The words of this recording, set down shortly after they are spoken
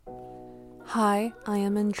Hi, I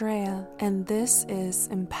am Andrea, and this is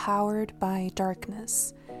Empowered by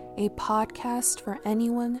Darkness, a podcast for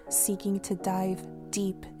anyone seeking to dive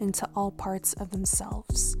deep into all parts of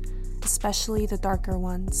themselves, especially the darker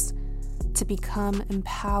ones, to become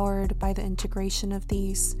empowered by the integration of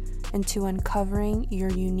these into uncovering your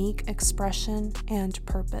unique expression and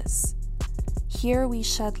purpose. Here we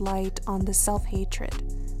shed light on the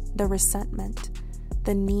self-hatred, the resentment,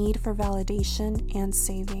 the need for validation and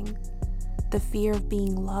saving, the fear of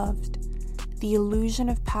being loved, the illusion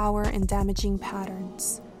of power and damaging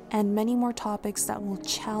patterns, and many more topics that will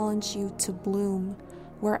challenge you to bloom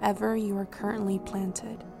wherever you are currently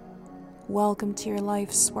planted. Welcome to your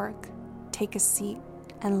life's work. Take a seat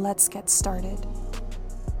and let's get started.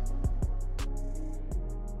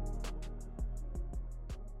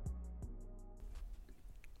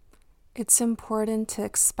 It's important to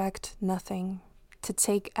expect nothing, to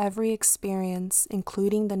take every experience,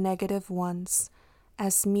 including the negative ones,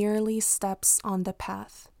 as merely steps on the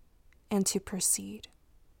path, and to proceed.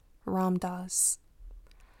 Ram Dass.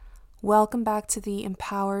 Welcome back to the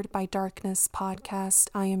Empowered by Darkness podcast.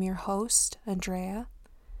 I am your host, Andrea.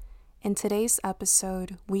 In today's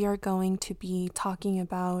episode, we are going to be talking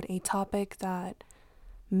about a topic that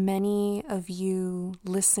many of you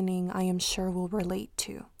listening, I am sure, will relate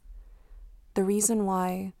to. The reason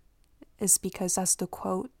why is because, as the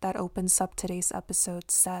quote that opens up today's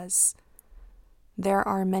episode says, there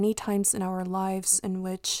are many times in our lives in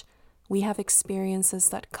which we have experiences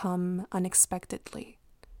that come unexpectedly.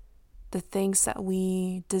 The things that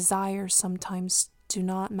we desire sometimes do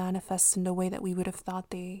not manifest in the way that we would have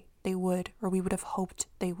thought they would, or we would have hoped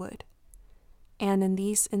they would. And in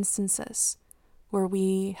these instances, where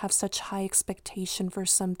we have such high expectation for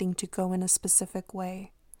something to go in a specific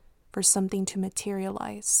way, for something to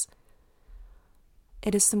materialize,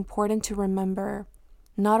 it is important to remember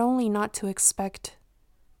not only not to expect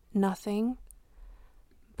nothing,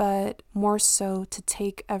 but more so to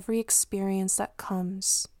take every experience that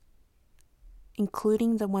comes,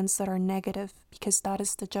 including the ones that are negative, because that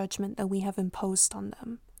is the judgment that we have imposed on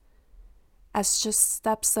them, as just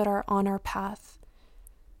steps that are on our path.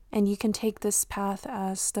 And you can take this path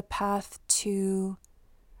as the path to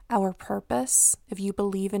our purpose, if you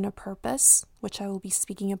believe in a purpose, which I will be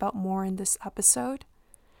speaking about more in this episode.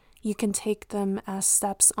 You can take them as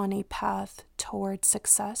steps on a path toward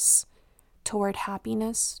success, toward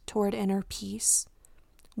happiness, toward inner peace.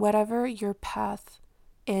 Whatever your path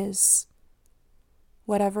is,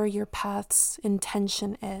 whatever your path's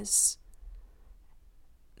intention is,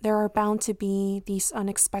 there are bound to be these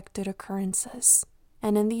unexpected occurrences.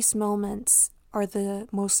 And in these moments are the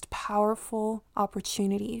most powerful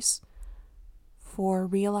opportunities for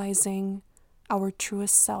realizing our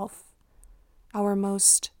truest self, our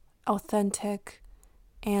most authentic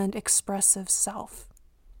and expressive self.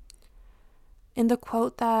 In the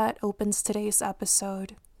quote that opens today's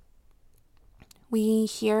episode, we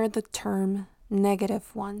hear the term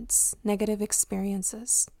negative ones, negative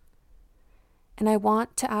experiences. And I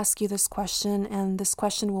want to ask you this question, and this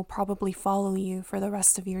question will probably follow you for the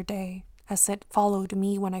rest of your day, as it followed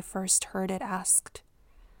me when I first heard it asked.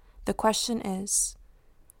 The question is,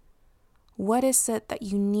 what is it that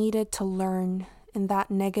you needed to learn in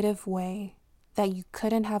that negative way that you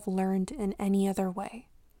couldn't have learned in any other way?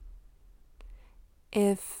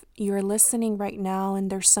 If you're listening right now and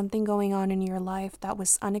there's something going on in your life that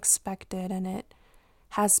was unexpected and it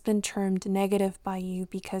has been termed negative by you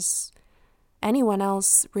because anyone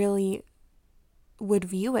else really would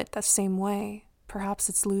view it the same way. Perhaps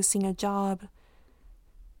it's losing a job.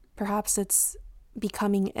 Perhaps it's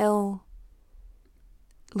becoming ill,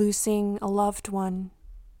 losing a loved one.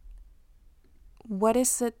 What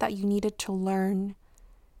is it that you needed to learn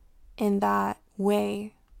in that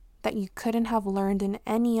way that you couldn't have learned in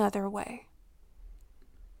any other way?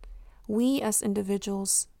 We as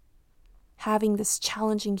individuals having this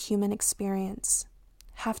challenging human experience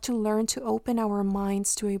have to learn to open our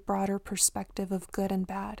minds to a broader perspective of good and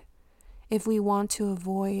bad if we want to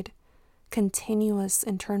avoid continuous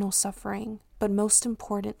internal suffering, but most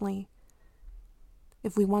importantly,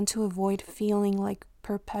 if we want to avoid feeling like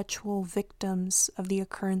perpetual victims of the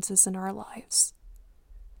occurrences in our lives.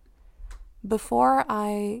 Before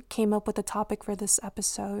I came up with the topic for this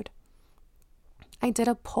episode, I did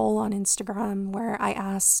a poll on Instagram where I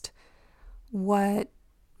asked what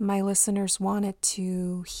my listeners wanted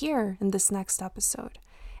to hear in this next episode.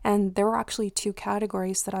 And there were actually two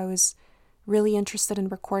categories that I was really interested in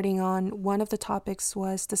recording on. One of the topics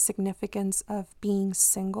was the significance of being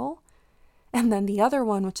single. And then the other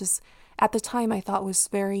one, which is at the time I thought was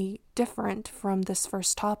very different from this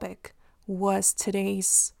first topic, was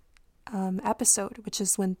today's episode, which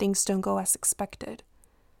is when things don't go as expected.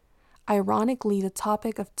 Ironically, the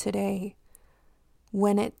topic of today,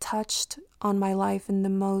 when it touched on my life in the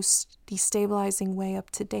most destabilizing way up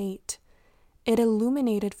to date, it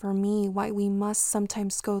illuminated for me why we must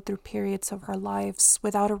sometimes go through periods of our lives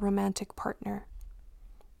without a romantic partner.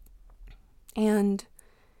 And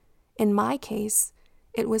in my case,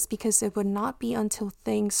 it was because it would not be until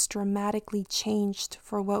things dramatically changed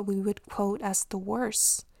for what we would quote as the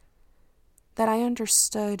worst that I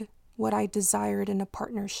understood what I desired in a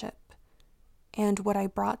partnership and what I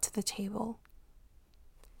brought to the table.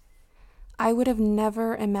 I would have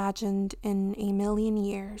never imagined in a million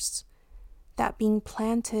years that being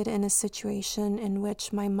planted in a situation in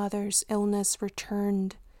which my mother's illness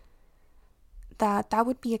returned, that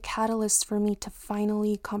would be a catalyst for me to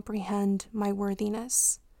finally comprehend my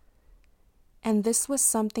worthiness. And this was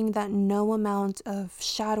something that no amount of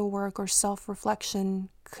shadow work or self-reflection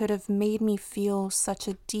could have made me feel such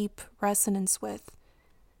a deep resonance with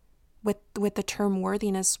the term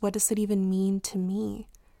worthiness. What does it even mean to me?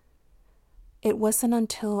 It wasn't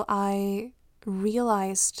until I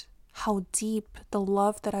realized how deep the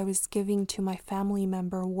love that I was giving to my family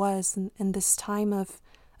member was in this time of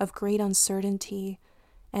great uncertainty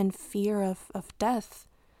and fear of death,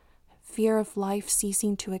 fear of life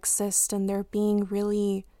ceasing to exist, and there being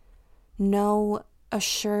really no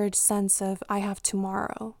assured sense of, I have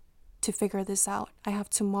tomorrow to figure this out. I have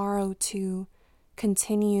tomorrow to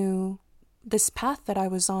continue this path that I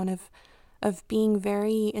was on of being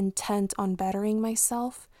very intent on bettering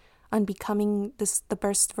myself, on becoming the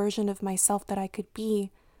best version of myself that I could be.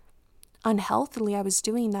 Unhealthily, I was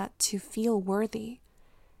doing that to feel worthy.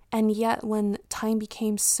 And yet when time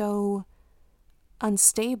became so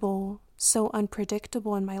unstable, so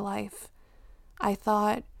unpredictable in my life, I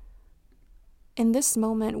thought, in this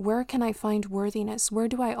moment, where can I find worthiness? Where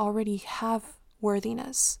do I already have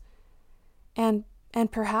worthiness? And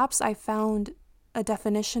perhaps I found a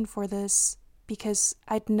definition for this because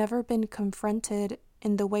I'd never been confronted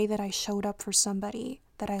in the way that I showed up for somebody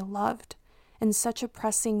that I loved in such a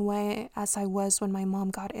pressing way as I was when my mom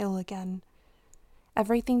got ill again.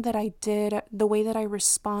 Everything that I did, the way that I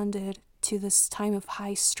responded to this time of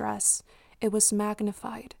high stress, it was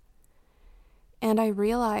magnified. And I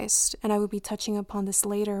realized, and I would be touching upon this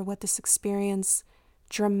later, what this experience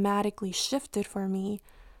dramatically shifted for me.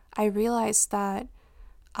 I realized that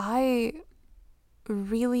I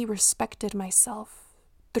really respected myself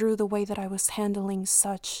through the way that I was handling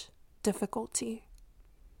such difficulty.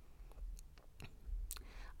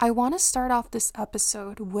 I want to start off this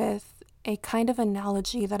episode with a kind of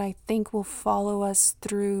analogy that I think will follow us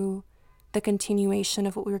through the continuation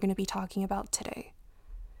of what we're going to be talking about today.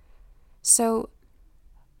 So,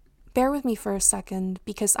 bear with me for a second,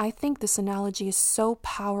 because I think this analogy is so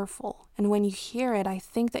powerful. And when you hear it, I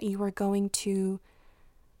think that you are going to,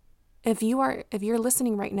 if you're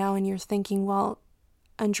listening right now and you're thinking, well,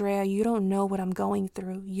 Andrea, you don't know what I'm going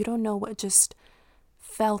through. You don't know what just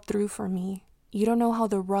fell through for me. You don't know how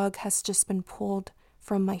the rug has just been pulled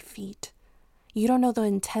from my feet. You don't know the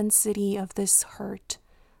intensity of this hurt,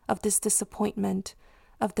 of this disappointment,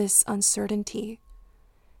 of this uncertainty.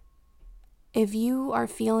 If you are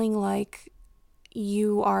feeling like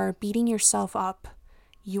you are beating yourself up,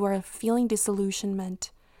 you are feeling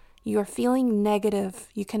disillusionment, you are feeling negative,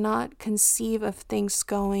 you cannot conceive of things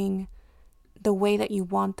going the way that you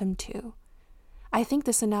want them to, I think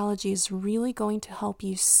this analogy is really going to help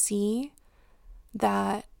you see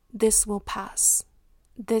that this will pass.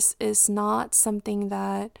 This is not something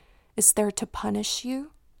that is there to punish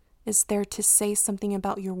you, is there to say something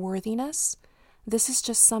about your worthiness. This is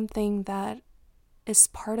just something that is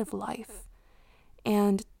part of life.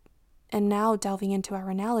 And now delving into our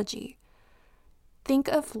analogy, think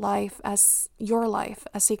of your life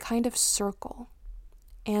as a kind of circle.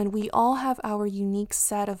 And we all have our unique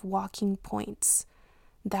set of walking points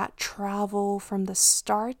that travel from the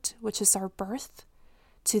start, which is our birth,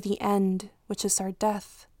 to the end, which is our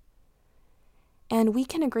death. And we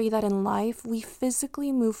can agree that in life, we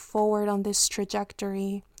physically move forward on this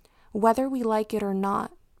trajectory, whether we like it or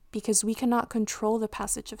not, because we cannot control the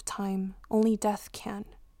passage of time. Only death can.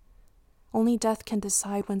 Only death can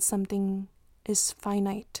decide when something is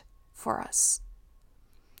finite for us.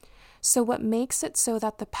 So what makes it so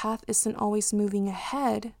that the path isn't always moving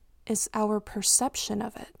ahead is our perception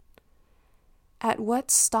of it. At what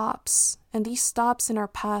stops, and these stops in our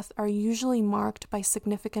path are usually marked by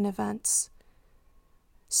significant events.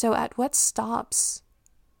 So at what stops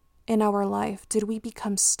in our life did we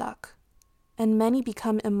become stuck? And many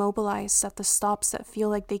become immobilized at the stops that feel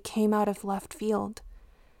like they came out of left field.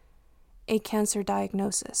 a cancer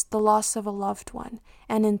diagnosis, the loss of a loved one,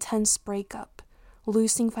 an intense breakup,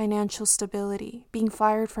 losing financial stability, being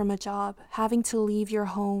fired from a job, having to leave your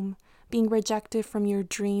home, being rejected from your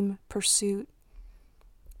dream pursuit.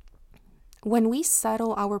 When we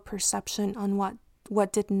settle our perception on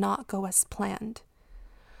what did not go as planned,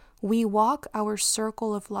 we walk our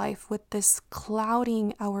circle of life with this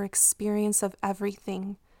clouding our experience of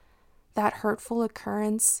everything. That hurtful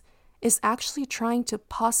occurrence is actually trying to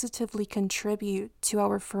positively contribute to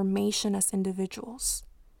our formation as individuals.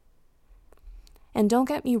 And don't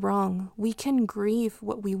get me wrong, we can grieve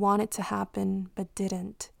what we wanted to happen but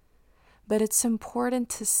didn't. But it's important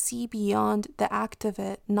to see beyond the act of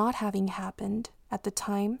it not having happened at the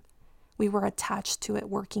time we were attached to it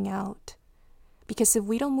working out. Because if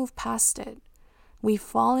we don't move past it, we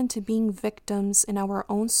fall into being victims in our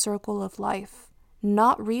own circle of life,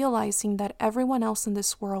 not realizing that everyone else in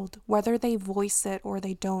this world, whether they voice it or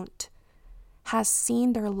they don't, has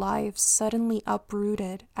seen their lives suddenly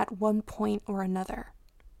uprooted at one point or another.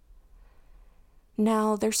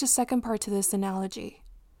 Now, there's a second part to this analogy.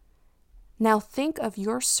 Now think of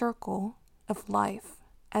your circle of life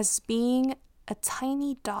as being a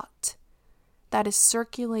tiny dot that is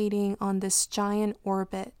circulating on this giant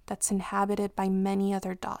orbit that's inhabited by many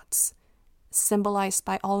other dots, symbolized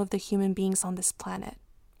by all of the human beings on this planet.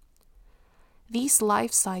 These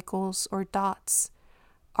life cycles or dots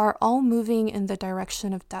are all moving in the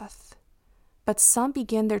direction of death, but some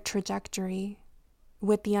begin their trajectory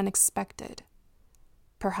with the unexpected.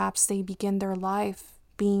 Perhaps they begin their life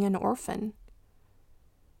being an orphan.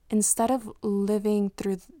 Instead of living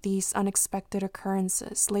through these unexpected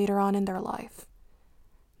occurrences later on in their life,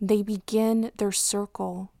 they begin their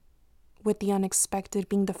circle with the unexpected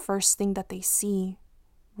being the first thing that they see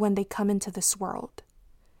when they come into this world.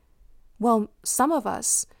 Well, some of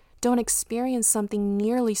us don't experience something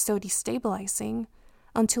nearly so destabilizing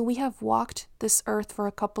until we have walked this earth for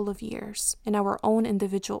a couple of years in our own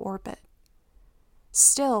individual orbit.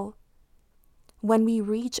 Still, when we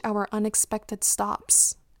reach our unexpected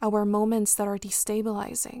stops, our moments that are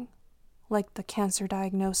destabilizing, like the cancer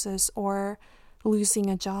diagnosis or losing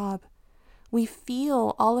a job, we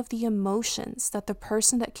feel all of the emotions that the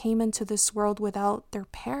person that came into this world without their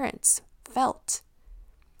parents felt.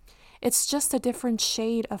 It's just a different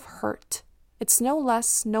shade of hurt. It's no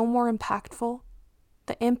less, no more impactful.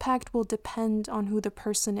 The impact will depend on who the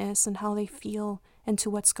person is and how they feel into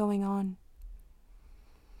what's going on.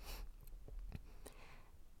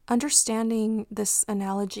 Understanding this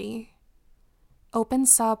analogy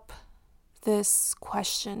opens up this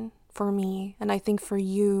question for me, and I think for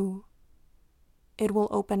you, it will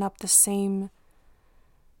open up the same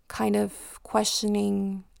kind of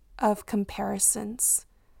questioning of comparisons.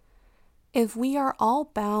 If we are all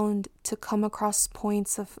bound to come across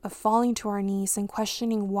points of falling to our knees and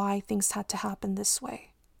questioning why things had to happen this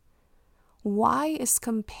way, why is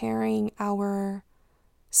comparing our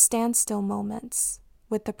standstill moments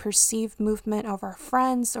with the perceived movement of our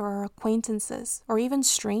friends or our acquaintances or even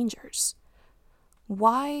strangers?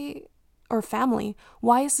 Why, or family,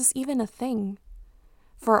 why is this even a thing?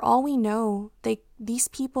 For all we know, these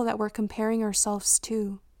people that we're comparing ourselves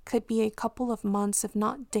to could be a couple of months, if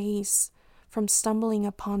not days, from stumbling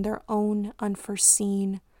upon their own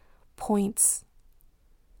unforeseen points,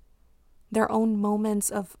 their own moments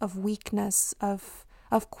of weakness, of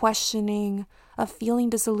questioning, of feeling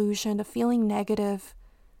disillusioned, of feeling negative.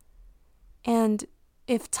 And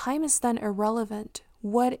if time is then irrelevant,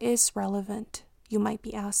 what is relevant, you might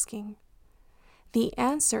be asking? The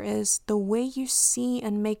answer is the way you see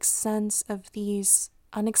and make sense of these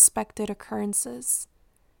unexpected occurrences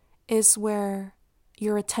is where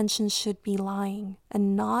your attention should be lying,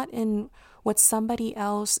 and not in what somebody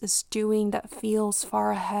else is doing that feels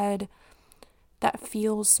far ahead, that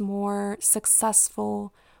feels more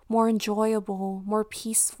successful, more enjoyable, more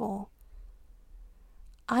peaceful.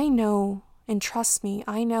 I know, and trust me,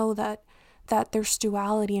 I know that there's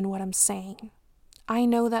duality in what I'm saying. I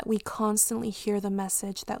know that we constantly hear the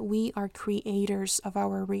message that we are creators of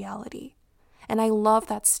our reality. And I love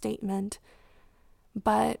that statement.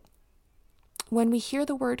 But when we hear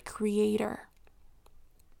the word creator,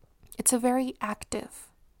 it's a very active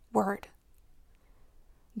word.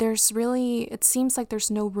 It seems like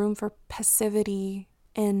there's no room for passivity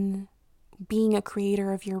in being a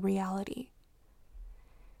creator of your reality.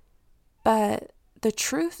 But the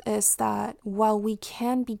truth is that while we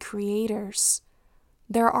can be creators,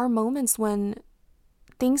 there are moments when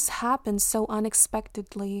things happen so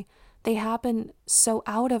unexpectedly, they happen so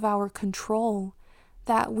out of our control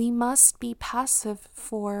that we must be passive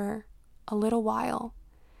for a little while.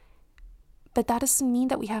 But that doesn't mean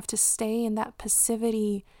that we have to stay in that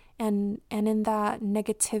passivity and in that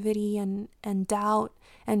negativity and doubt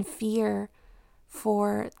and fear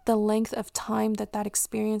for the length of time that that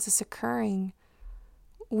experience is occurring.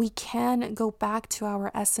 We can go back to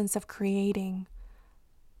our essence of creating.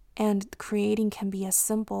 And creating can be as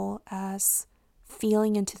simple as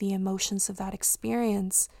feeling into the emotions of that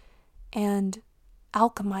experience and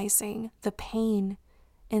alchemizing the pain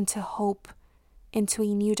into hope, into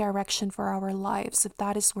a new direction for our lives, if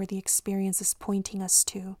that is where the experience is pointing us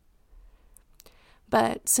to.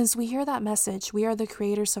 But since we hear that message, we are the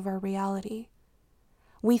creators of our reality.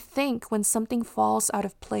 We think when something falls out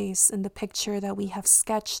of place in the picture that we have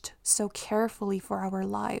sketched so carefully for our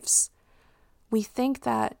lives, we think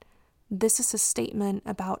that this is a statement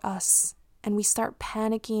about us, and we start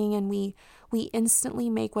panicking, and we instantly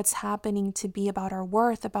make what's happening to be about our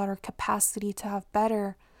worth, about our capacity to have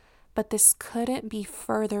better, but this couldn't be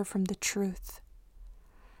further from the truth.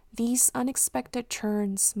 These unexpected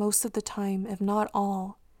turns, most of the time, if not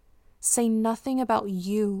all, say nothing about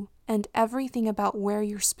you and everything about where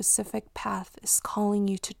your specific path is calling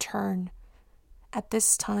you to turn at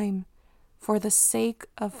this time for the sake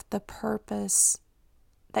of the purpose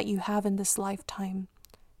that you have in this lifetime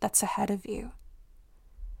that's ahead of you.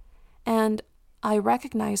 And I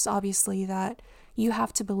recognize, obviously, that you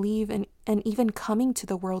have to believe in and even coming to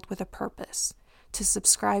the world with a purpose, to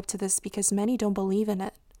subscribe to this, because many don't believe in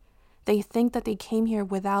it. They think that they came here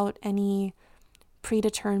without any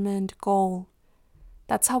predetermined goal.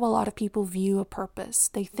 That's how a lot of people view a purpose.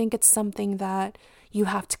 They think it's something that you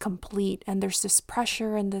have to complete, and there's this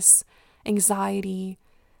pressure and this anxiety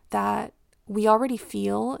that we already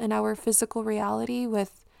feel in our physical reality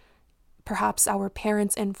with perhaps our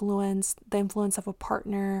parents' influence, the influence of a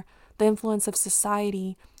partner, the influence of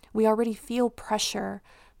society. We already feel pressure,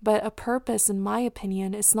 but a purpose, in my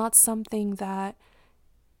opinion, is not something that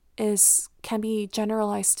can be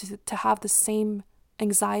generalized to have the same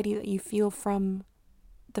anxiety that you feel from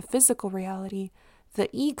the physical reality, the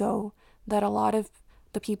ego that a lot of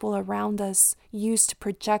the people around us use to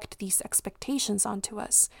project these expectations onto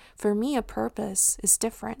us. For me, a purpose is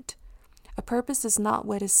different. A purpose is not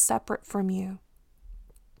what is separate from you.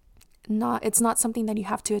 It's not something that you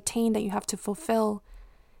have to attain, that you have to fulfill.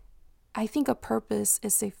 I think a purpose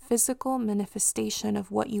is a physical manifestation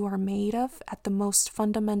of what you are made of at the most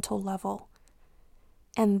fundamental level.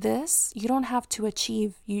 And this, you don't have to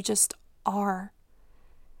achieve, you just are.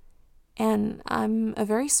 And I'm a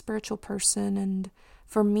very spiritual person, and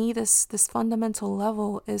for me, this fundamental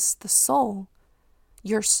level is the soul,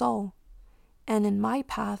 your soul. And in my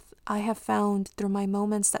path, I have found through my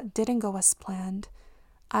moments that didn't go as planned,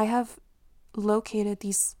 I have located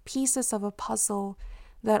these pieces of a puzzle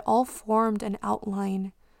that all formed an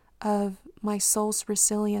outline of my soul's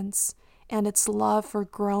resilience and its love for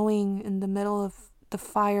growing in the middle of the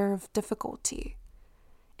fire of difficulty.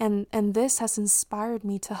 And this has inspired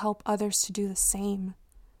me to help others to do the same.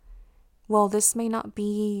 While this may not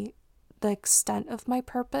be the extent of my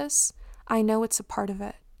purpose, I know it's a part of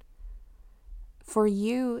it. For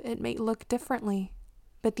you, it may look differently,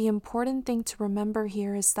 but the important thing to remember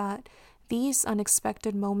here is that these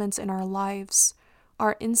unexpected moments in our lives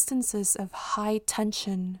are instances of high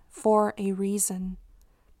tension for a reason.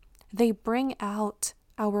 They bring out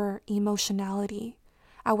our emotionality,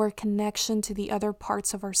 our connection to the other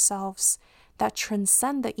parts of ourselves that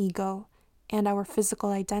transcend the ego and our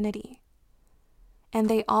physical identity. And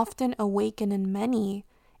they often awaken in many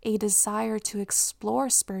a desire to explore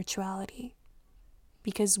spirituality,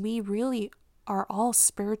 because we really are all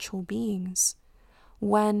spiritual beings.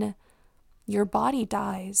 When your body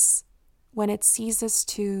dies, when it ceases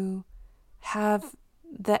to have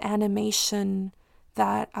the animation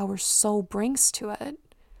that our soul brings to it,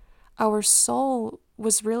 our soul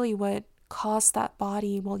was really what caused that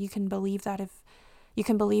body. Well, you can believe that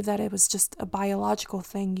it was just a biological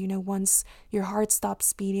thing, once your heart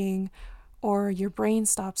stops beating or your brain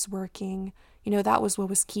stops working, that was what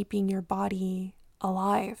was keeping your body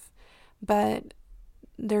alive. But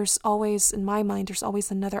there's always, in my mind, there's always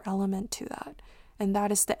another element to that. And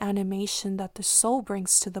that is the animation that the soul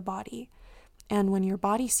brings to the body. And when your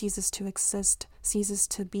body ceases to exist, ceases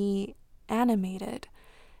to be animated,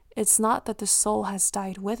 it's not that the soul has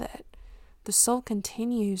died with it. The soul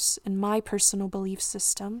continues, in my personal belief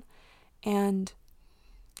system, and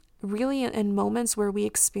really in moments where we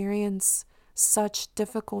experience such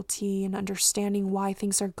difficulty in understanding why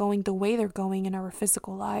things are going the way they're going in our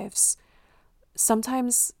physical lives,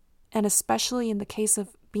 sometimes, and especially in the case of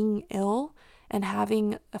being ill and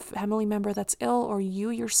having a family member that's ill, or you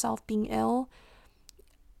yourself being ill,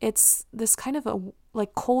 it's this kind of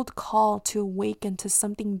like cold call to awaken to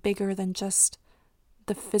something bigger than just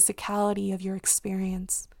the physicality of your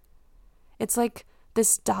experience. It's like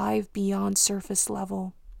this dive beyond surface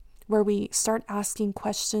level, where we start asking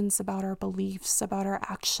questions about our beliefs, about our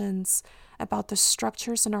actions, about the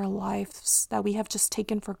structures in our lives that we have just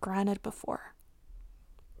taken for granted before.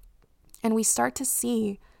 And we start to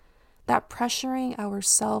see that pressuring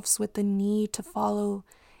ourselves with the need to follow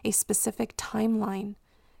a specific timeline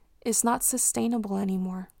is not sustainable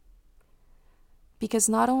anymore. Because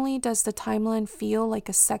not only does the timeline feel like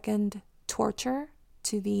a second torture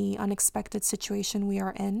to the unexpected situation we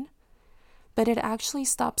are in, but it actually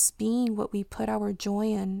stops being what we put our joy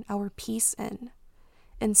in, our peace in.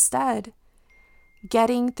 Instead,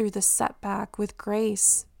 getting through the setback with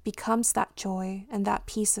grace becomes that joy and that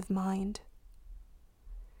peace of mind.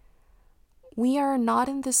 We are not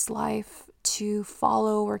in this life to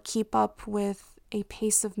follow or keep up with a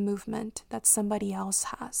pace of movement that somebody else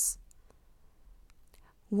has.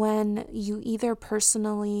 When you either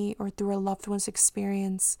personally or through a loved one's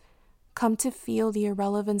experience come to feel the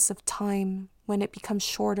irrelevance of time when it becomes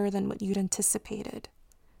shorter than what you'd anticipated,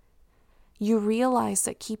 you realize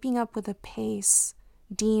that keeping up with a pace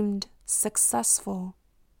deemed successful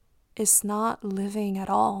is not living at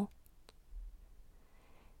all.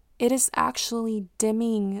 It is actually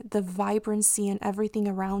dimming the vibrancy in everything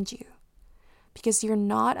around you, because you're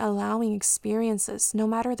not allowing experiences, no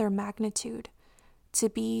matter their magnitude, to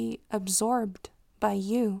be absorbed by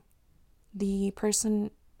you, the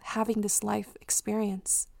person having this life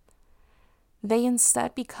experience. They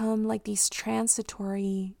instead become like these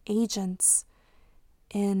transitory agents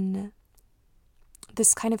in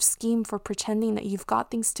this kind of scheme for pretending that you've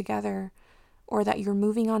got things together or that you're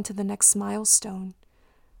moving on to the next milestone.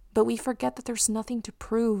 But we forget that there's nothing to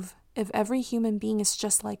prove if every human being is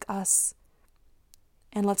just like us.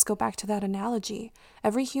 And let's go back to that analogy.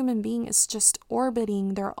 Every human being is just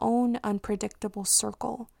orbiting their own unpredictable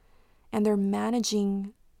circle, and they're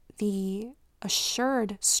managing the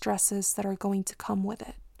assured stresses that are going to come with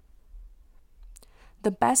it.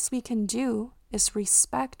 The best we can do is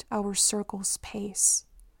respect our circle's pace,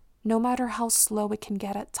 no matter how slow it can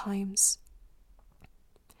get at times.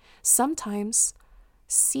 Sometimes,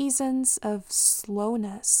 seasons of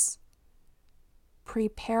slowness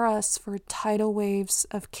prepare us for tidal waves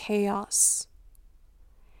of chaos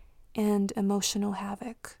and emotional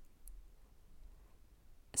havoc.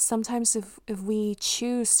 Sometimes if we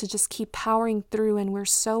choose to just keep powering through and we're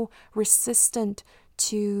so resistant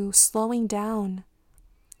to slowing down,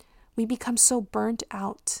 we become so burnt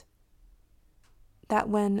out that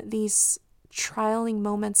when these trialing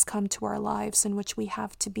moments come to our lives in which we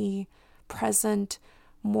have to be present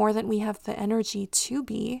more than we have the energy to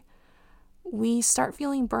be, we start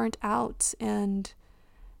feeling burnt out and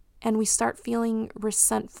we start feeling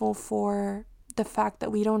resentful for the fact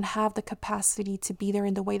that we don't have the capacity to be there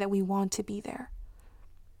in the way that we want to be there,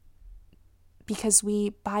 because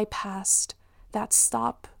we bypassed that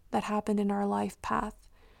stop that happened in our life path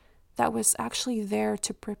that was actually there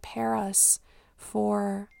to prepare us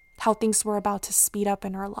for how things were about to speed up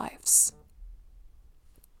in our lives.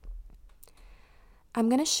 I'm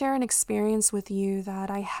going to share an experience with you that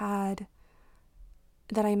I had,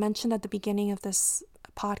 that I mentioned at the beginning of this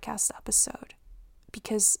podcast episode,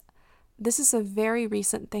 because this is a very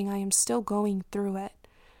recent thing. I am still going through it,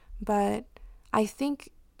 but I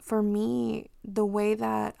think for me, the way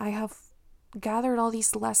that I have gathered all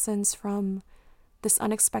these lessons from this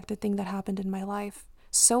unexpected thing that happened in my life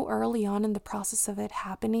so early on in the process of it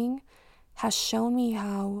happening has shown me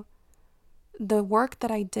how the work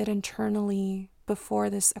that I did internally before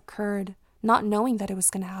this occurred, not knowing that it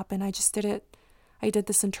was going to happen, I just did it. I did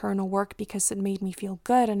this internal work because it made me feel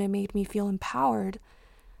good and it made me feel empowered.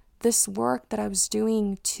 This work that I was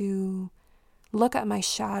doing to look at my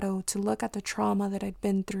shadow, to look at the trauma that I'd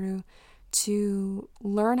been through, to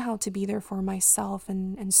learn how to be there for myself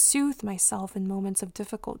and soothe myself in moments of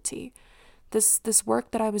difficulty. This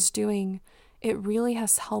work that I was doing, it really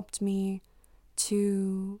has helped me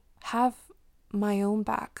to have my own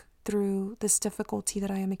back through this difficulty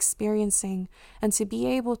that I am experiencing, and to be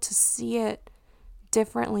able to see it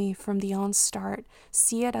differently from the onstart,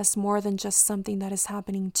 see it as more than just something that is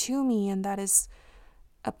happening to me and that is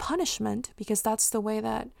a punishment, because that's the way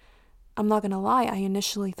that, I'm not going to lie, I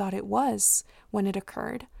initially thought it was when it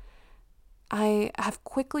occurred. I have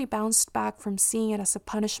quickly bounced back from seeing it as a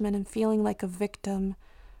punishment and feeling like a victim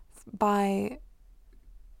by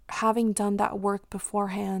having done that work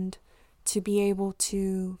beforehand to be able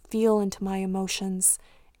to feel into my emotions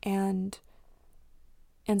and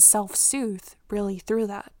self-soothe really through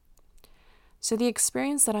that. So the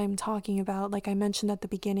experience that I'm talking about, like I mentioned at the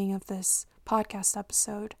beginning of this podcast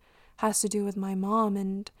episode, has to do with my mom.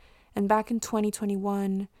 And back in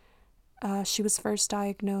 2021, she was first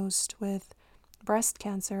diagnosed with breast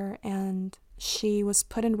cancer, and she was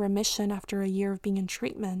put in remission after a year of being in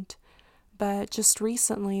treatment. But just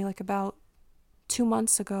recently, like about 2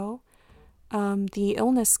 months ago, the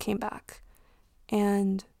illness came back,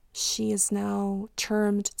 and she is now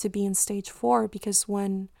termed to be in stage 4, because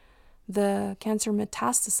when the cancer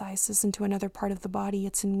metastasizes into another part of the body,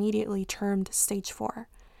 it's immediately termed stage 4.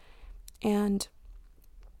 And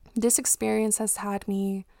this experience has had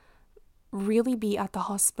me really be at the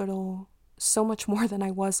hospital so much more than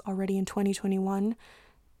I was already in 2021.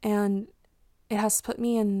 And it has put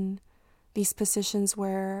me in these positions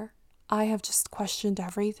where I have just questioned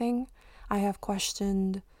everything. I have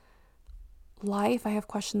questioned life. I have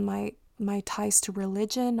questioned my ties to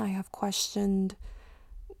religion. I have questioned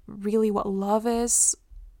really what love is,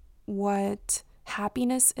 what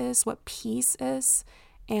happiness is, what peace is.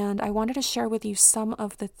 And I wanted to share with you some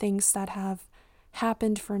of the things that have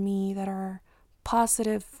happened for me that are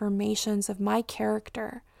positive formations of my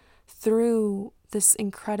character through this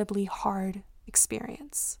incredibly hard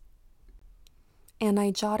experience. And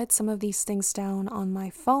I jotted some of these things down on my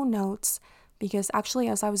phone notes because actually,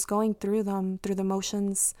 as I was going through them, through the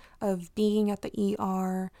motions of being at the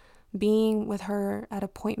ER, being with her at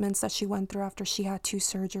appointments that she went through after she had two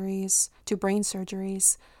brain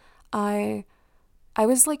surgeries, I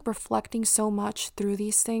was like reflecting so much through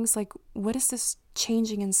these things. Like, what is this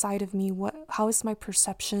changing inside of me? How is my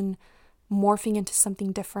perception morphing into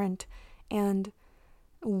something different? And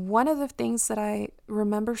one of the things that I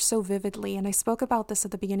remember so vividly, and I spoke about this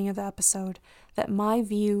at the beginning of the episode, that my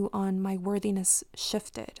view on my worthiness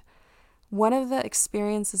shifted. One of the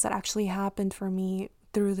experiences that actually happened for me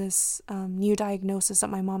through this new diagnosis that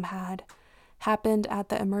my mom had happened at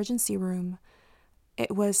the emergency room.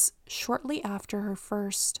 It was shortly after her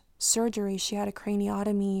first surgery. She had a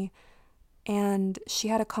craniotomy, and she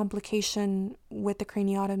had a complication with the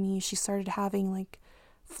craniotomy. She started having like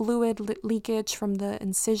fluid leakage from the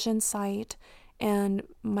incision site, and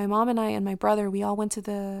my mom and I and my brother, we all went to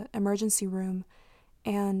the emergency room.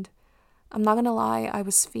 And I'm not gonna lie, I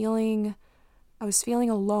was feeling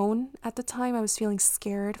alone at the time. I was feeling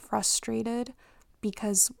scared, frustrated,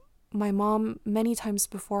 because my mom many times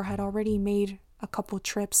before had already made a couple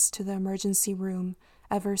trips to the emergency room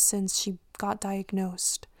ever since she got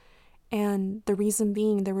diagnosed. And the reason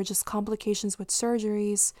being, there were just complications with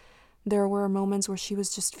surgeries. There were moments where she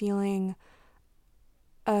was just feeling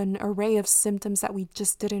an array of symptoms that we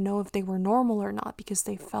just didn't know if they were normal or not, because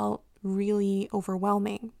they felt really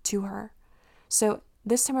overwhelming to her. So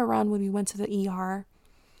this time around, when we went to the ER,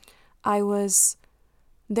 I was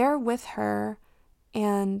there with her,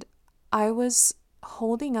 and I was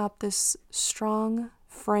holding up this strong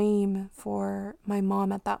frame for my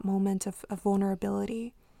mom at that moment of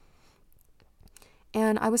vulnerability.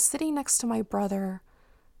 And I was sitting next to my brother,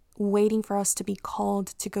 waiting for us to be called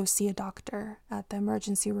to go see a doctor at the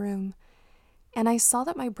emergency room. And I saw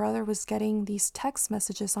that my brother was getting these text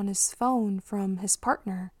messages on his phone from his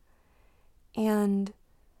partner. And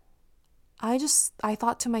I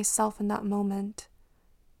thought to myself in that moment,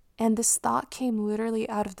 and this thought came literally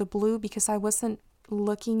out of the blue because I wasn't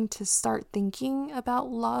looking to start thinking about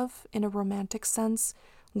love in a romantic sense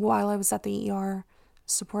while I was at the ER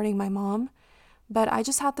supporting my mom. But I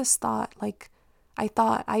just had this thought, like, I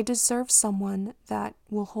thought I deserve someone that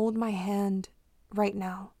will hold my hand right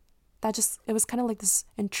now. It was kind of like this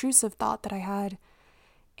intrusive thought that I had.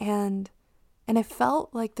 And it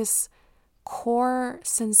felt like this core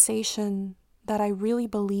sensation that I really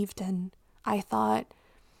believed in. I thought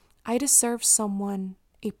I deserve someone,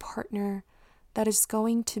 a partner that is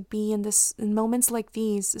going to be in moments like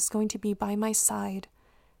these, is going to be by my side,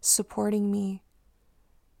 supporting me,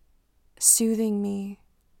 soothing me,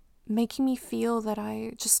 making me feel that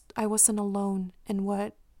I wasn't alone in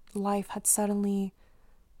what life had suddenly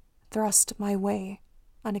thrust my way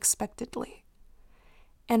unexpectedly.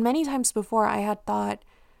 And many times before, I had thought,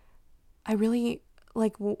 I really,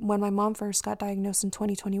 like when my mom first got diagnosed in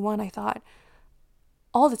 2021, I thought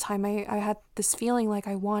all the time, I had this feeling like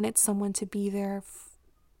I wanted someone to be there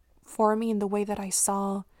for me in the way that I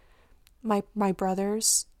saw my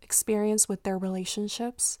brothers experience with their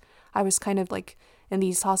relationships. I was kind of like in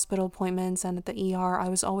these hospital appointments and at the ER, I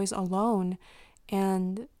was always alone.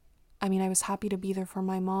 And I mean, I was happy to be there for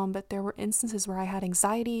my mom, but there were instances where I had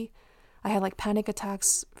anxiety. I had like panic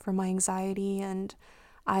attacks from my anxiety, and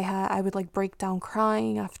I would like break down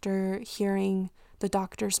crying after hearing the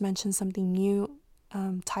doctors mention something new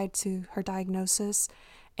tied to her diagnosis.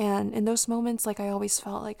 And in those moments, like, I always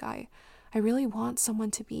felt like I really want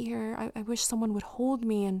someone to be here. I wish someone would hold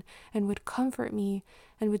me and would comfort me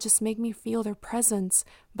and would just make me feel their presence.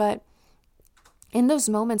 But in those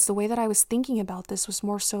moments, the way that I was thinking about this was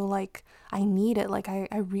more so like, I need it. Like, I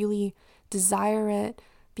really desire it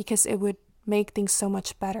because it would make things so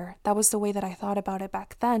much better. That was the way that I thought about it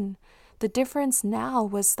back then. The difference now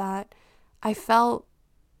was that I felt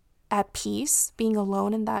at peace being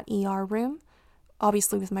alone in that ER room,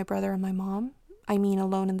 obviously with my brother and my mom. I mean,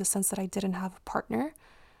 alone in the sense that I didn't have a partner.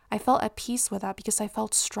 I felt at peace with that because I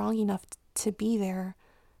felt strong enough to be there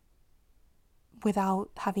without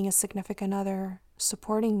having a significant other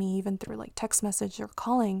supporting me, even through like text message or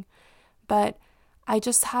calling. But I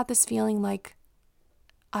just had this feeling like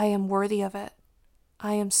I am worthy of it.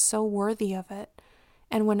 I am so worthy of it.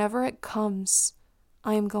 And whenever it comes,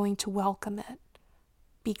 I am going to welcome it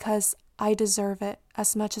because I deserve it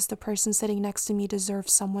as much as the person sitting next to me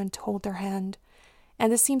deserves someone to hold their hand.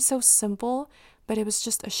 And this seems so simple, but it was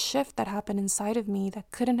just a shift that happened inside of me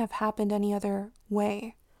that couldn't have happened any other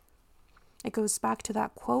way. It goes back to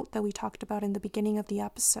that quote that we talked about in the beginning of the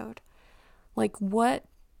episode. Like, what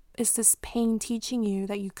is this pain teaching you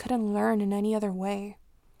that you couldn't learn in any other way?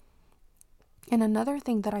 And another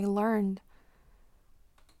thing that I learned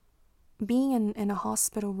being in a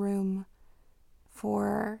hospital room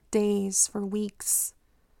for days, for weeks,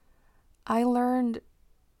 I learned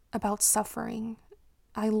about suffering.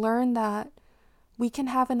 I learned that we can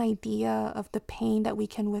have an idea of the pain that we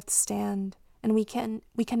can withstand, and we can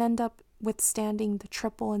end up withstanding the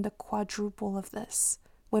triple and the quadruple of this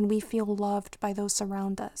when we feel loved by those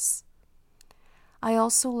around us. I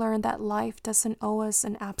also learned that life doesn't owe us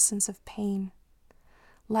an absence of pain.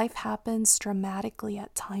 Life happens dramatically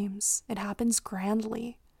at times. It happens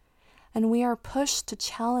grandly. And we are pushed to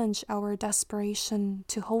challenge our desperation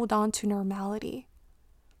to hold on to normality,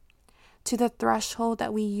 to the threshold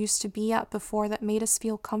that we used to be at before that made us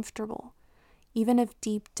feel comfortable, even if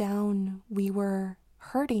deep down we were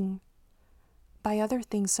hurting by other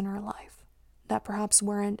things in our life that perhaps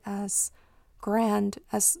weren't as grand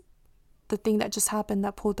as the thing that just happened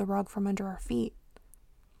that pulled the rug from under our feet.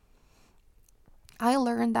 I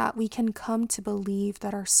learned that we can come to believe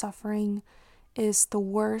that our suffering is the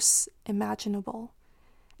worst imaginable.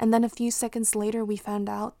 And then a few seconds later, we found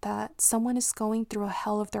out that someone is going through a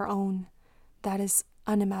hell of their own that is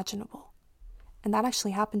unimaginable. And that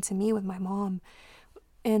actually happened to me with my mom.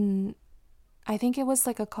 And I think it was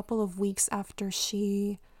like a couple of weeks after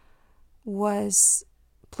she was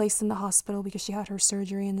placed in the hospital because she had her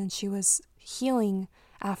surgery and then she was healing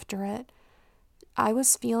after it. I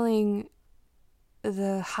was feeling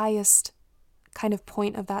the highest kind of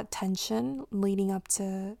point of that tension leading up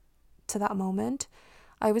to that moment.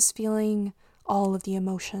 I was feeling all of the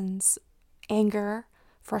emotions: anger,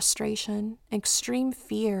 frustration, extreme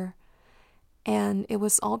fear. And it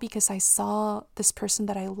was all because I saw this person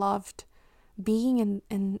that I loved being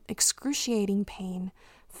in excruciating pain,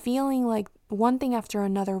 feeling like one thing after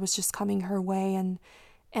another was just coming her way. And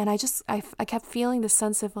I kept feeling the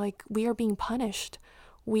sense of like, we are being punished.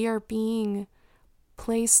 We are being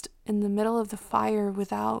placed in the middle of the fire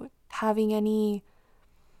without having anything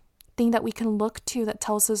that we can look to that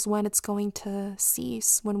tells us when it's going to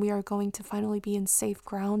cease, when we are going to finally be in safe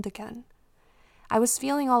ground again. I was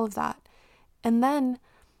feeling all of that. And then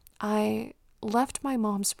I left my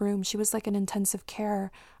mom's room. She was like in intensive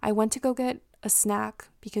care. I went to go get a snack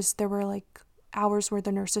because there were like hours where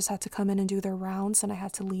the nurses had to come in and do their rounds and I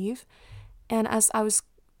had to leave. And as I was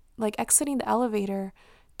like exiting the elevator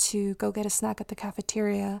to go get a snack at the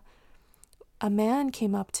cafeteria, a man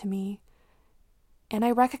came up to me and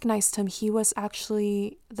I recognized him. He was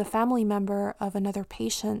actually the family member of another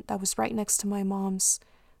patient that was right next to my mom's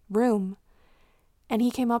room. And he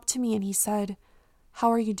came up to me and he said, "How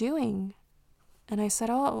are you doing?" And I said,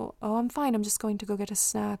 oh, I'm fine. I'm just going to go get a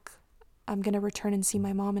snack. I'm going to return and see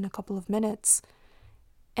my mom in a couple of minutes.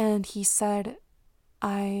 And he said,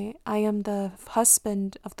 I am the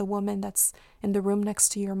husband of the woman that's in the room next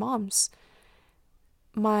to your mom's.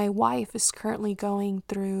 My wife is currently going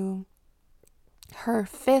through her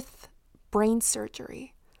 5th brain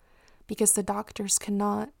surgery because the doctors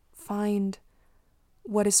cannot find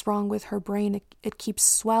what is wrong with her brain. It keeps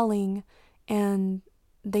swelling, and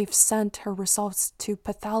they've sent her results to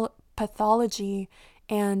pathology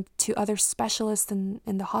and to other specialists in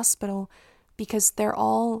the hospital because they're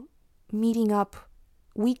all meeting up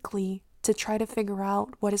weekly to try to figure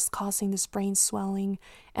out what is causing this brain swelling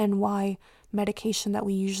and why medication that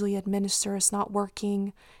we usually administer is not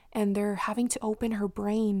working. And they're having to open her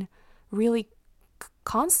brain really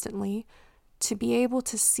constantly to be able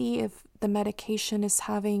to see if the medication is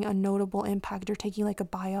having a notable impact. You're taking like a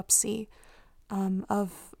biopsy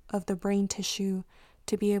of the brain tissue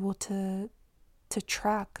to be able to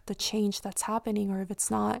track the change that's happening, or if it's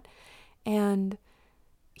not. And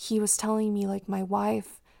he was telling me, like, my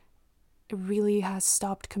wife really has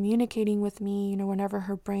stopped communicating with me, whenever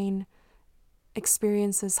her brain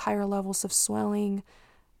experiences higher levels of swelling.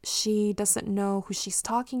 She doesn't know who she's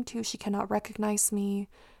talking to. She cannot recognize me.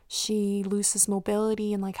 She loses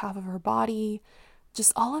mobility in like half of her body.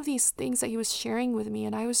 Just all of these things that he was sharing with me.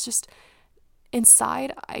 And I was just,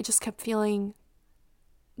 inside, I just kept feeling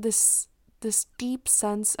this deep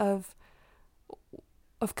sense of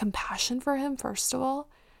compassion for him, first of all,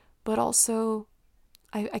 but also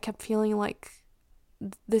I kept feeling like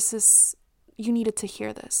you needed to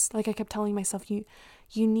hear this. Like, I kept telling myself, you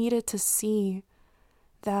needed to see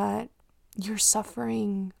that your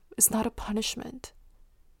suffering is not a punishment.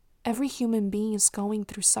 Every human being is going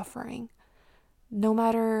through suffering. No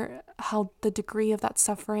matter how the degree of that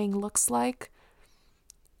suffering looks like,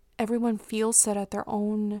 everyone feels it at their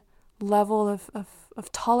own level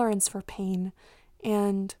of tolerance for pain.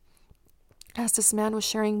 And as this man was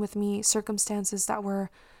sharing with me circumstances that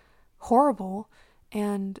were horrible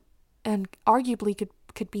and arguably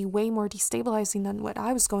could be way more destabilizing than what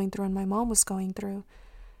I was going through and my mom was going through,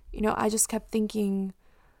 I just kept thinking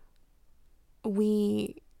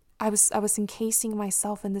I was encasing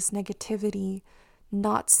myself in this negativity,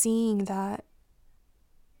 not seeing that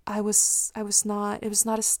it was not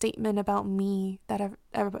a statement about me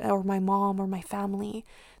or my mom or my family,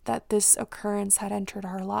 that this occurrence had entered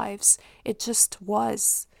our lives. It just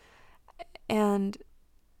was. And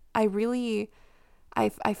I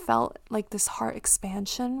felt like this heart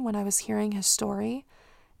expansion when I was hearing his story.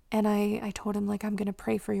 And I told him, like, I'm going to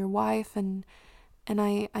pray for your wife, and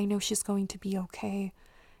I know she's going to be okay.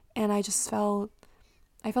 And I felt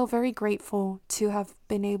very grateful to have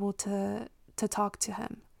been able to talk to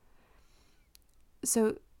him.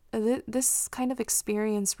 So this kind of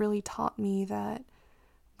experience really taught me that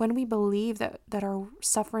when we believe that our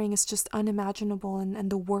suffering is just unimaginable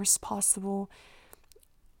and the worst possible,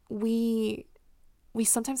 we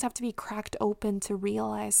sometimes have to be cracked open to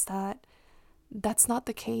realize that that's not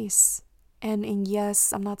the case. And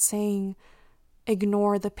yes, I'm not saying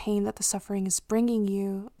ignore the pain that the suffering is bringing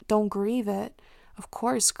you. Don't grieve it. Of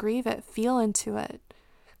course, grieve it. Feel into it.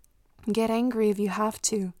 Get angry if you have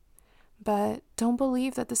to. But don't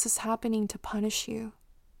believe that this is happening to punish you.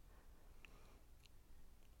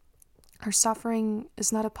 Our suffering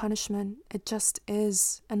is not a punishment. It just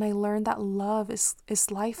is. And I learned that love is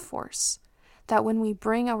life force. That when we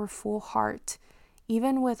bring our full heart,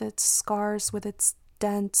 even with its scars, with its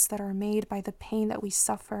dents that are made by the pain that we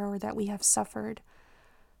suffer or that we have suffered,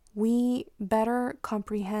 we better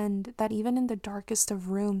comprehend that even in the darkest of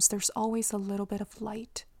rooms, there's always a little bit of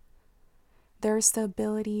light. There's the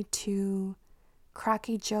ability to crack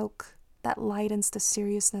a joke that lightens the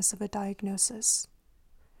seriousness of a diagnosis.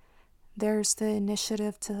 There's the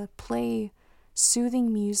initiative to play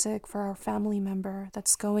soothing music for our family member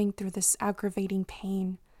that's going through this aggravating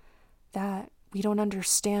pain that we don't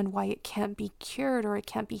understand why it can't be cured or it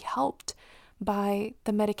can't be helped by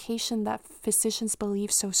the medication that physicians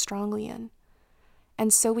believe so strongly in.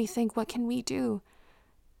 And so we think, what can we do?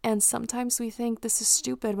 And sometimes we think, this is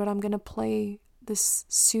stupid, but I'm going to play this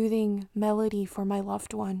soothing melody for my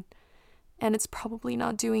loved one. And it's probably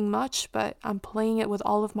not doing much, but I'm playing it with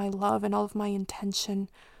all of my love and all of my intention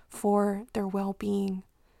for their well-being.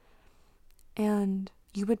 And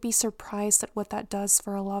you would be surprised at what that does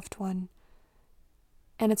for a loved one.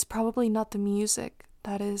 And it's probably not the music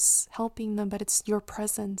that is helping them, but it's your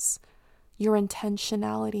presence, your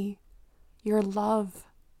intentionality, your love.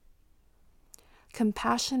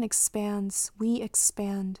 Compassion expands, we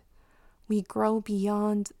expand. We grow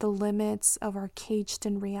beyond the limits of our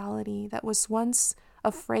caged-in reality that was once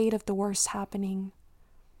afraid of the worst happening.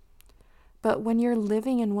 But when you're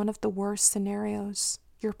living in one of the worst scenarios,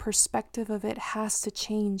 your perspective of it has to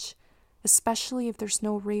change, especially if there's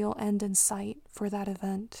no real end in sight for that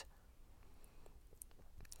event.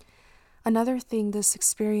 Another thing this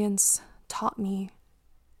experience taught me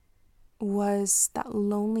was that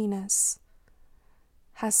loneliness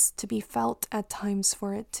has to be felt at times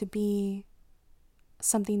for it to be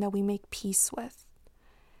something that we make peace with.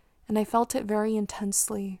 And I felt it very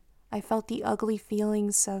intensely. I felt the ugly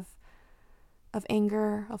feelings of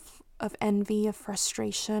anger, of envy, of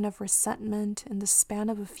frustration, of resentment in the span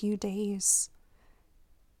of a few days.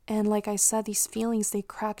 And like I said, these feelings, they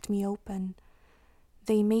cracked me open.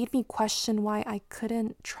 They made me question why I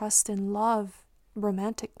couldn't trust in love,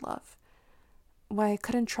 romantic love, why I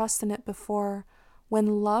couldn't trust in it before,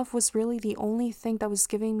 when love was really the only thing that was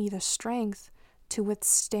giving me the strength to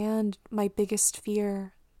withstand my biggest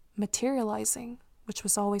fear materializing, which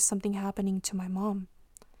was always something happening to my mom.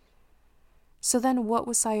 So then what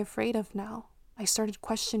was I afraid of now? I started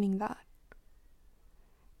questioning that.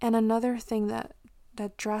 And another thing that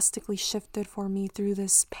drastically shifted for me through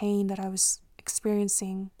this pain that I was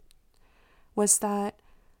experiencing was that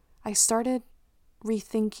I started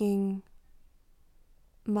rethinking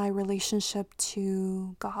my relationship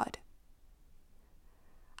to God.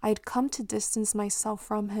 I'd come to distance myself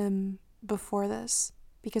from Him before this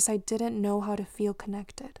because I didn't know how to feel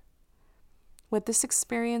connected. What this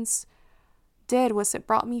experience did was it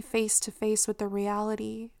brought me face to face with the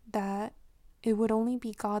reality that it would only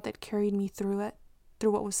be God that carried me through it,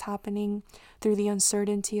 through what was happening, through the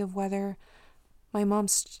uncertainty of whether my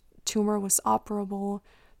mom's tumor was operable,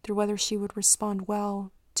 through whether she would respond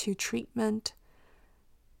well to treatment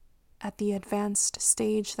at the advanced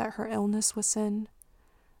stage that her illness was in.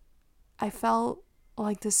 I felt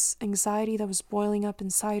like this anxiety that was boiling up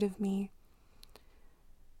inside of me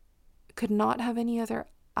could not have any other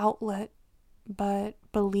outlet but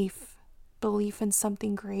belief in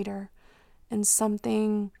something greater, in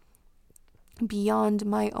something beyond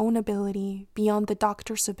my own ability, beyond the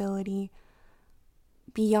doctor's ability,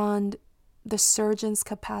 beyond the surgeon's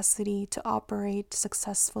capacity to operate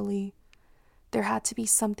successfully. There had to be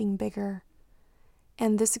something bigger.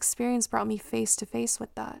 And this experience brought me face to face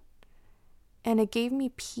with that. And it gave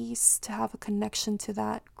me peace to have a connection to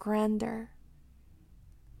that grander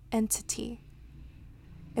entity.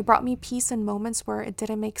 It brought me peace in moments where it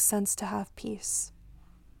didn't make sense to have peace.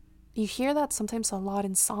 You hear that sometimes a lot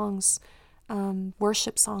in songs,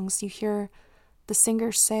 worship songs. You hear the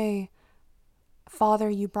singers say, "Father,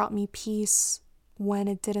 you brought me peace when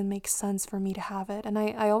it didn't make sense for me to have it." And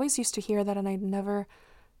I always used to hear that, and I never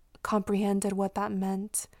comprehended what that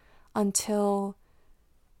meant until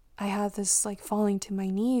I had this like falling to my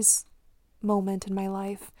knees moment in my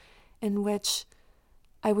life in which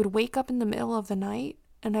I would wake up in the middle of the night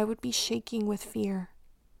and I would be shaking with fear.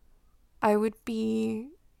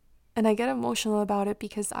 And I get emotional about it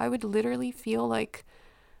because I would literally feel like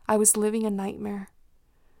I was living a nightmare.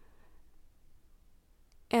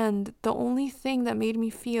 And the only thing that made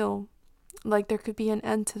me feel like there could be an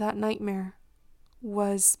end to that nightmare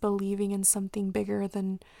was believing in something bigger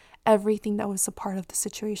than everything that was a part of the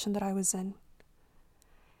situation that I was in.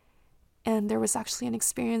 And there was actually an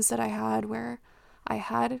experience that I had where I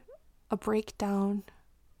had a breakdown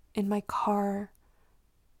in my car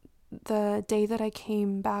the day that I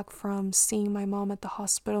came back from seeing my mom at the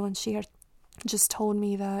hospital, and she had just told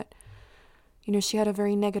me that, she had a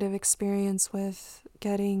very negative experience with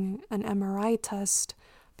getting an MRI test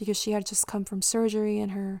because she had just come from surgery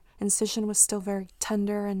and her incision was still very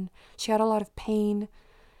tender and she had a lot of pain.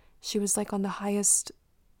 She was like on the highest,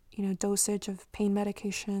 dosage of pain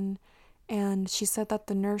medication. And she said that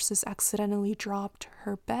the nurses accidentally dropped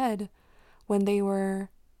her bed when they were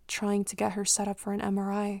trying to get her set up for an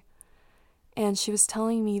MRI. And she was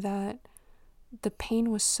telling me that the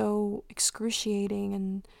pain was so excruciating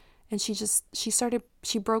and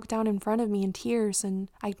she broke down in front of me in tears, and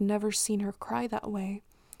I'd never seen her cry that way.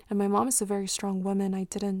 And my mom is a very strong woman. I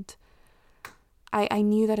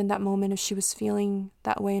knew that in that moment, if she was feeling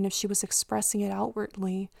that way and if she was expressing it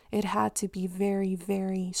outwardly, it had to be very,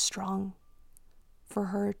 very strong for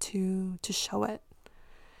her to show it.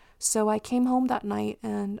 So I came home that night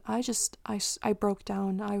and I broke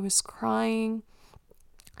down. I was crying.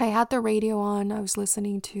 I had the radio on. I was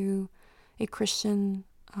listening to a Christian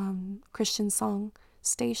song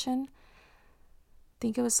station. I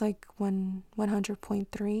think it was like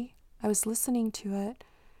 100.3. I was listening to it.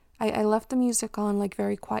 I left the music on like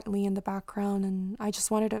very quietly in the background, and I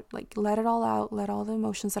just wanted to like let it all out, let all the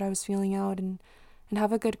emotions that I was feeling out, and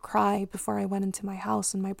have a good cry before I went into my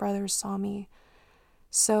house and my brothers saw me.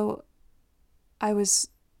 So I was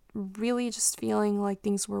really just feeling like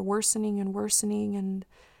things were worsening and worsening,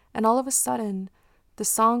 and all of a sudden the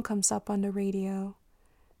song comes up on the radio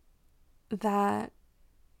that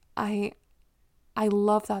I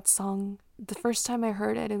love that song. The first time I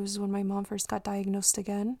heard it, it was when my mom first got diagnosed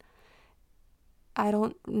again. I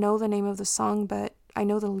don't know the name of the song, but I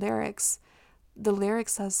know the lyrics. The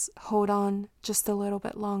lyrics says, "Hold on just a little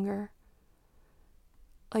bit longer.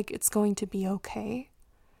 Like, it's going to be okay."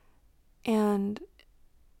 And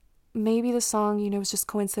maybe the song, was just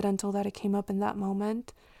coincidental that it came up in that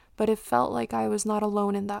moment, but it felt like I was not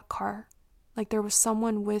alone in that car. Like there was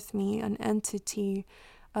someone with me, an entity,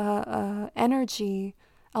 energy,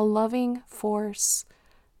 a loving force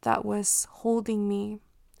that was holding me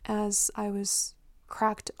as I was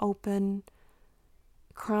cracked open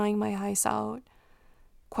crying my eyes out,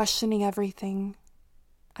 questioning everything.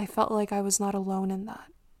 I felt like I was not alone in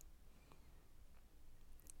that.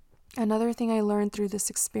 Another thing I learned through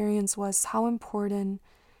this experience was how important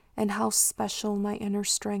and how special my inner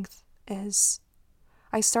strength is.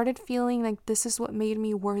 I started feeling like this is what made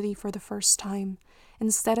me worthy for the first time,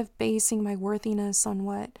 instead of basing my worthiness on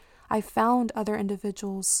what I found other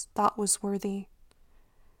individuals thought was worthy.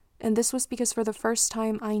 And this was because for the first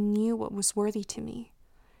time I knew what was worthy to me.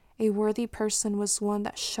 A worthy person was one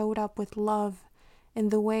that showed up with love in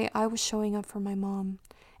the way I was showing up for my mom,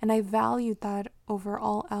 and I valued that over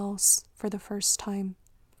all else for the first time.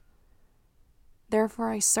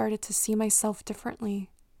 Therefore, I started to see myself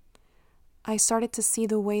differently. I started to see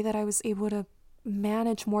the way that I was able to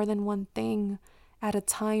manage more than one thing at a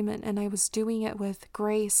time, and I was doing it with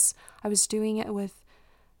grace. I was doing it with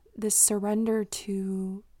this surrender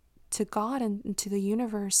to God and to the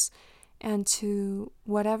universe, and to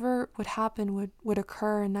whatever would happen would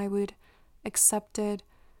occur, and I would accept it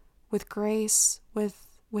with grace, with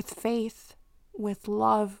faith, with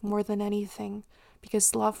love more than anything,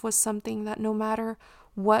 because love was something that no matter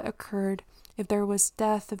what occurred, if there was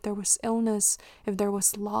death, if there was illness, if there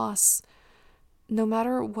was loss, no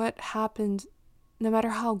matter what happened, no matter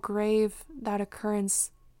how grave that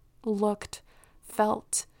occurrence looked,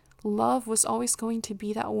 felt, love was always going to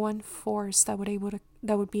be that one force that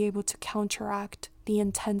would be able to counteract the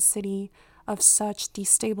intensity of such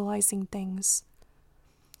destabilizing things.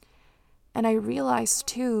 And I realized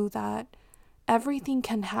too that everything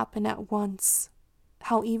can happen at once.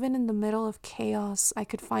 How even in the middle of chaos, I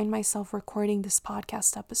could find myself recording this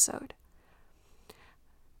podcast episode.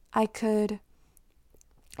 I could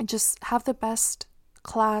just have the best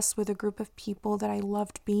class with a group of people that I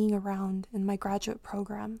loved being around in my graduate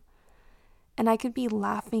program. And I could be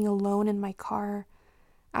laughing alone in my car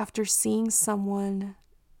after seeing someone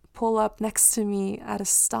pull up next to me at a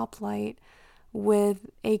stoplight with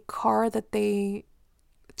a car that they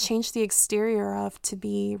changed the exterior of to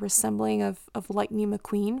be resembling of Lightning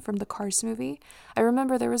McQueen from the Cars movie. I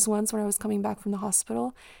remember there was once when I was coming back from the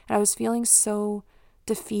hospital and I was feeling so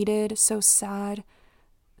defeated, so sad,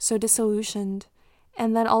 so disillusioned.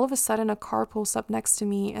 And then all of a sudden a car pulls up next to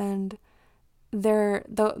me, and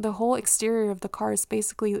the whole exterior of the car is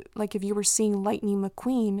basically like if you were seeing Lightning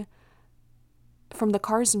McQueen from the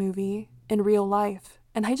Cars movie in real life.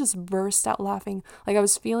 And I just burst out laughing. Like, I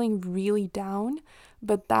was feeling really down,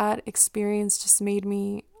 but that experience just made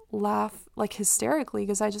me laugh like hysterically,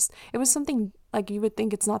 because it was something like you would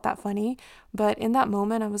think it's not that funny, but in that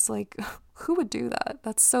moment I was like, who would do that?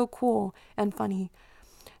 That's so cool and funny.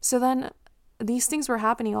 So then these things were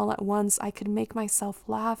happening all at once. I could make myself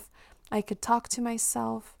laugh. I could talk to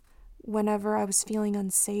myself whenever I was feeling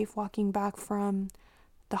unsafe walking back from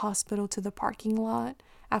the hospital to the parking lot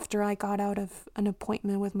after I got out of an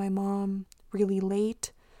appointment with my mom really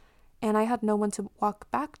late, and I had no one to walk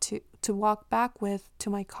back with to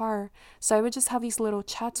my car. So I would just have these little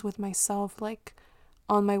chats with myself, like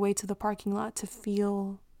on my way to the parking lot, to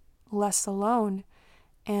feel less alone.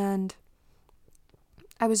 And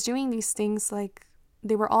I was doing these things like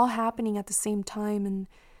they were all happening at the same time, and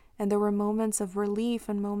there were moments of relief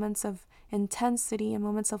and moments of intensity and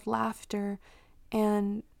moments of laughter,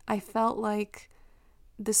 and I felt like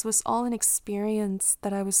this was all an experience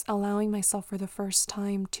that I was allowing myself for the first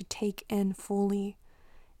time to take in fully,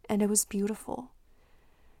 and it was beautiful.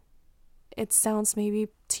 It sounds maybe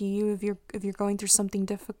to you, if you're going through something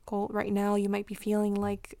difficult right now, you might be feeling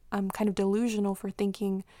like I'm kind of delusional for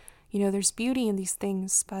thinking, there's beauty in these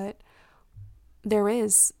things, but there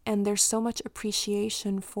is, and there's so much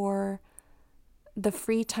appreciation for the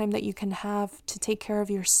free time that you can have to take care of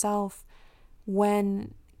yourself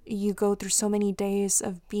when you go through so many days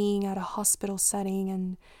of being at a hospital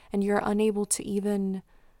setting and you're unable to even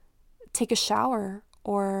take a shower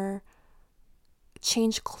or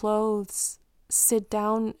change clothes, sit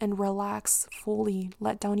down and relax fully,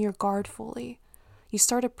 let down your guard fully. You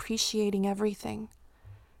start appreciating everything.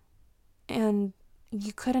 And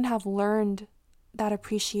you couldn't have learned that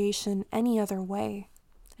appreciation any other way.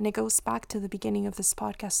 And it goes back to the beginning of this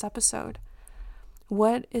podcast episode.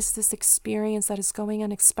 What is this experience that is going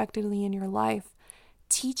unexpectedly in your life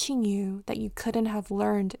teaching you that you couldn't have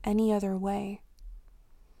learned any other way?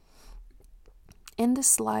 In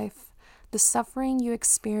this life, the suffering you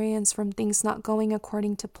experience from things not going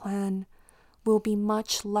according to plan will be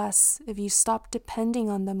much less if you stop depending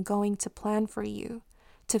on them going to plan for you,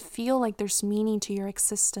 to feel like there's meaning to your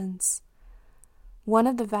existence. One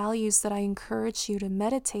of the values that I encourage you to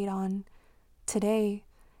meditate on today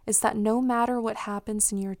is that no matter what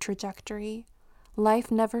happens in your trajectory,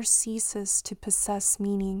 Life never ceases to possess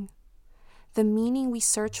meaning. The meaning we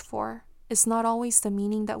search for is not always the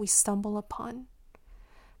meaning that we stumble upon,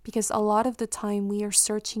 because a lot of the time we are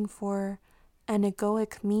searching for an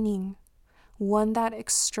egoic meaning, one that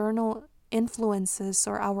external influences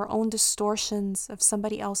or our own distortions of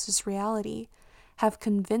somebody else's reality have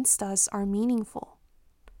convinced us are meaningful.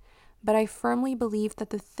 But I firmly believe that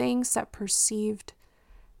the things that perceived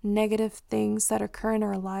negative things that occur in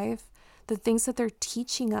our life, the things that they're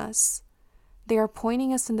teaching us, they are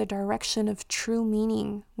pointing us in the direction of true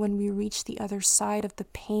meaning when we reach the other side of the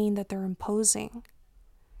pain that they're imposing.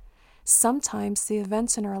 Sometimes the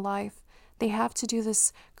events in our life, they have to do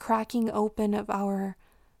this cracking open of our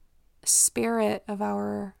spirit, of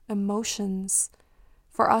our emotions,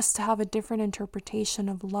 for us to have a different interpretation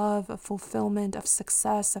of love, of fulfillment, of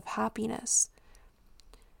success, of happiness.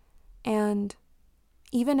 And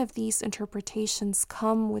even if these interpretations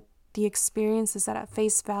come with the experiences that at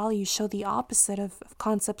face value show the opposite of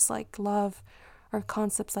concepts like love or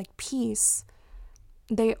concepts like peace,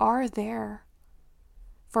 they are there.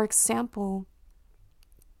 For example,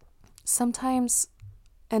 sometimes,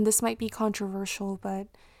 and this might be controversial, but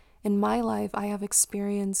in my life I have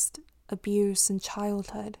experienced abuse in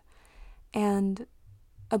childhood, and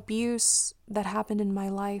abuse that happened in my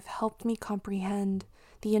life helped me comprehend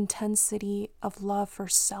the intensity of love for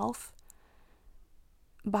self.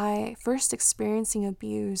 By first experiencing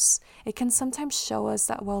abuse, it can sometimes show us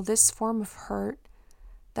that while this form of hurt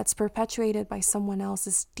that's perpetuated by someone else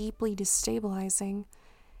is deeply destabilizing,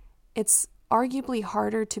 it's arguably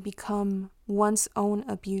harder to become one's own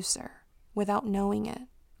abuser without knowing it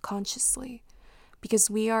consciously,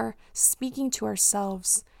 because we are speaking to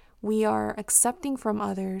ourselves, we are accepting from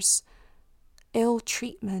others ill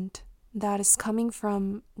treatment that is coming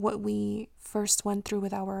from what we first went through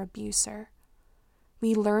with our abuser.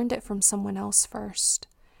 We learned it from someone else first.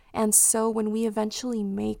 And so when we eventually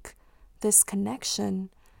make this connection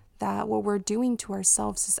that what we're doing to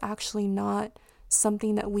ourselves is actually not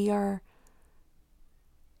something that we are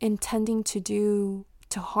intending to do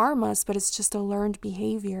to harm us, but it's just a learned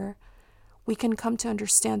behavior, we can come to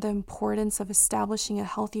understand the importance of establishing a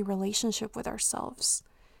healthy relationship with ourselves.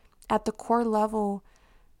 At the core level,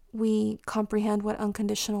 we comprehend what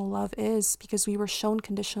unconditional love is because we were shown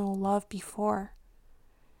conditional love before.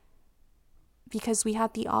 Because we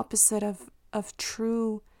had the opposite of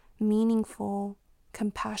true, meaningful,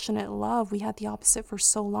 compassionate love. We had the opposite for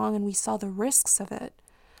so long, and we saw the risks of it.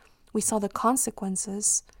 We saw the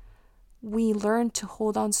consequences. We learned to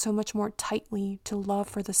hold on so much more tightly to love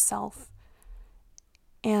for the self.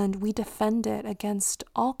 And we defend it against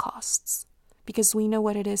all costs because we know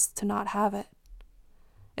what it is to not have it.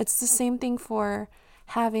 It's the same thing for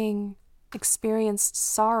having experienced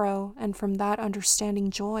sorrow and from that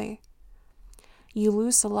understanding joy. You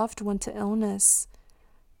lose a loved one to illness,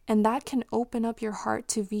 and that can open up your heart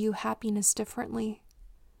to view happiness differently.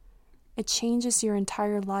 It changes your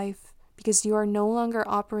entire life because you are no longer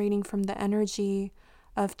operating from the energy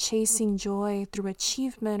of chasing joy through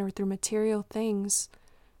achievement or through material things.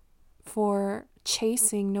 For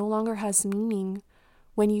chasing no longer has meaning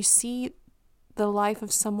when you see the life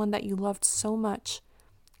of someone that you loved so much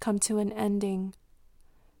come to an ending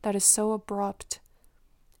that is so abrupt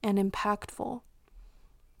and impactful,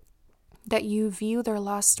 that you view their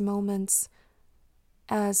last moments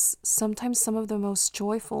as sometimes some of the most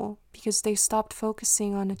joyful because they stopped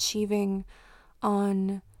focusing on achieving,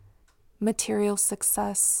 on material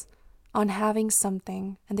success, on having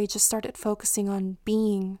something, and they just started focusing on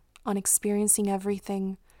being, on experiencing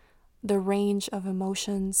everything, the range of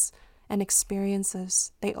emotions and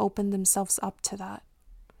experiences. They opened themselves up to that,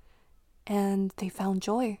 and they found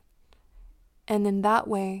joy. And in that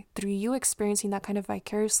way, through you experiencing that kind of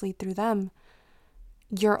vicariously through them,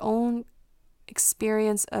 your own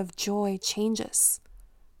experience of joy changes.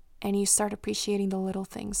 And you start appreciating the little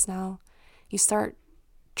things now. You start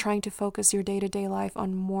trying to focus your day-to-day life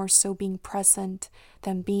on more so being present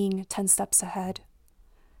than being 10 steps ahead.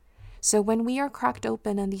 So when we are cracked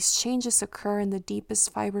open and these changes occur in the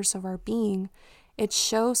deepest fibers of our being, it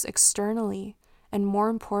shows externally, and more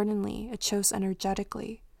importantly, it shows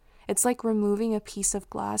energetically. It's like removing a piece of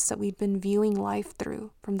glass that we've been viewing life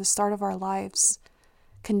through from the start of our lives,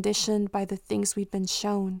 conditioned by the things we've been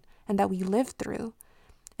shown and that we lived through.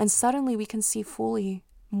 And suddenly we can see fully,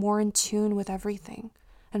 more in tune with everything,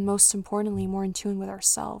 and most importantly, more in tune with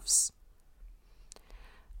ourselves.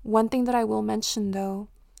 One thing that I will mention though,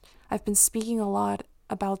 I've been speaking a lot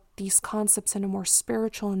about these concepts in a more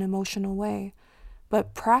spiritual and emotional way,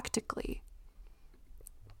 but practically,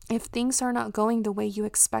 if things are not going the way you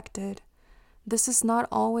expected, this is not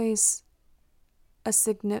always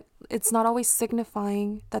it's not always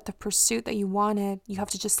signifying that the pursuit that you wanted, you have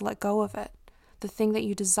to just let go of it. The thing that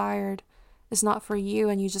you desired is not for you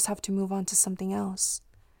and you just have to move on to something else.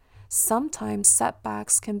 Sometimes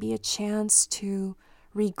setbacks can be a chance to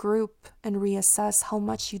regroup and reassess how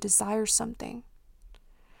much you desire something.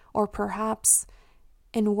 Or perhaps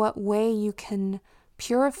in what way you can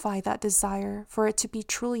purify that desire for it to be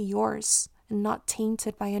truly yours and not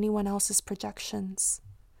tainted by anyone else's projections.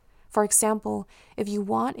 For example, if you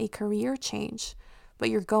want a career change, but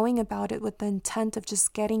you're going about it with the intent of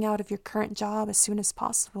just getting out of your current job as soon as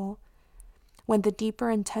possible, when the deeper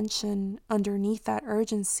intention underneath that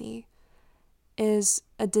urgency is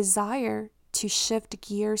a desire to shift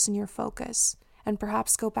gears in your focus and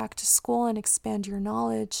perhaps go back to school and expand your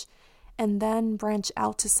knowledge and then branch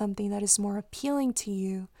out to something that is more appealing to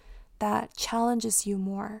you, that challenges you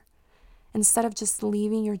more, instead of just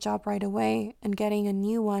leaving your job right away and getting a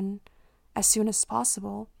new one as soon as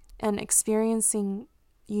possible and experiencing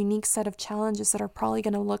a unique set of challenges that are probably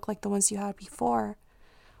going to look like the ones you had before.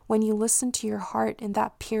 When you listen to your heart in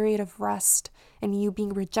that period of rest and you being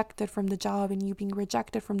rejected from the job and you being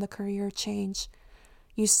rejected from the career change,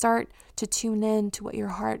 you start to tune in to what your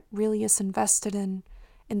heart really is invested in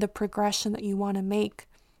the progression that you want to make.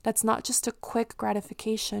 That's not just a quick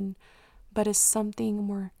gratification, but is something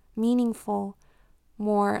more meaningful,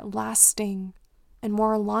 more lasting, and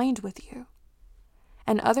more aligned with you.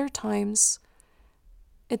 And other times,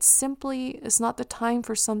 it simply is not the time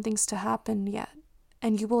for some things to happen yet,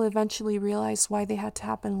 and you will eventually realize why they had to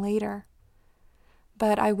happen later.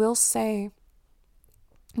 But I will say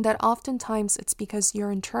that oftentimes it's because your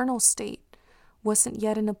internal state wasn't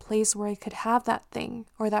yet in a place where it could have that thing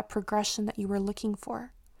or that progression that you were looking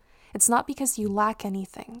for. It's not because you lack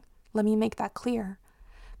anything, let me make that clear,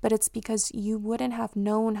 but it's because you wouldn't have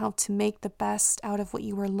known how to make the best out of what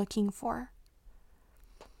you were looking for.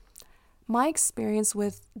 My experience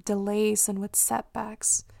with delays and with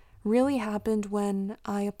setbacks really happened when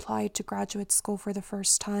I applied to graduate school for the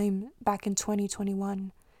first time back in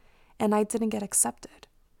 2021, and I didn't get accepted.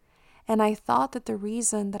 And I thought that the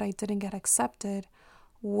reason that I didn't get accepted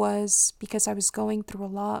was because I was going through a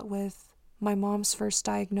lot with my mom's first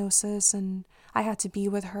diagnosis and I had to be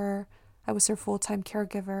with her. I was her full-time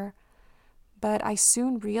caregiver. But I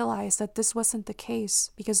soon realized that this wasn't the case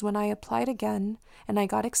because when I applied again and I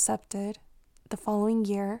got accepted the following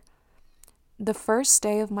year, the first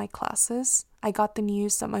day of my classes, I got the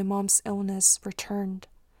news that my mom's illness returned.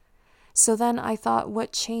 So then I thought,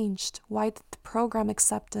 what changed? Why did the program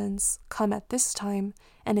acceptance come at this time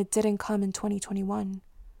and it didn't come in 2021?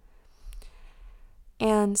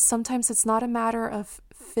 And sometimes it's not a matter of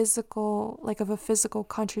a physical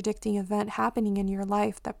contradicting event happening in your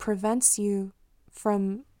life that prevents you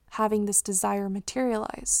from having this desire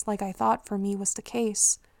materialize, like I thought for me was the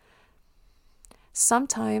case.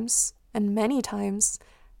 Sometimes, and many times,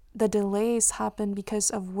 the delays happen because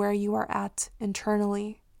of where you are at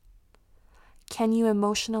internally. Can you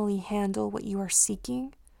emotionally handle what you are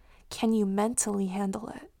seeking? Can you mentally handle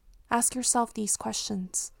it? Ask yourself these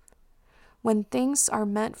questions. When things are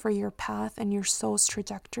meant for your path and your soul's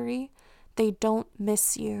trajectory, they don't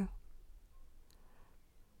miss you.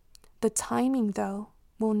 The timing, though,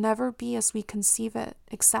 will never be as we conceive it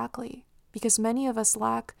exactly, because many of us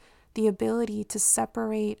lack the ability to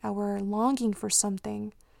separate our longing for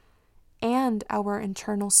something and our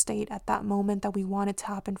internal state at that moment that we want it to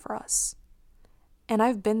happen for us. And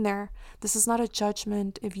I've been there. This is not a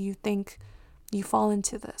judgment if you think you fall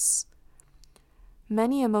into this.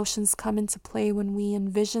 Many emotions come into play when we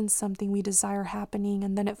envision something we desire happening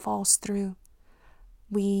and then it falls through.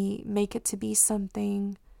 We make it to be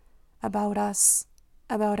something about us,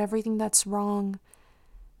 about everything that's wrong,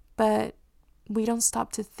 but we don't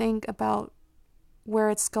stop to think about where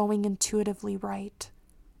it's going intuitively right.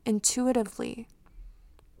 Intuitively,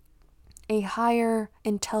 a higher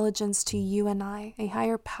intelligence to you and I, a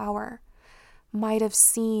higher power, might have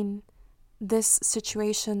seen this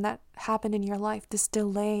situation that happened in your life, this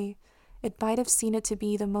delay. It might have seen it to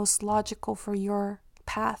be the most logical for your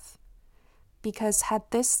path. Because had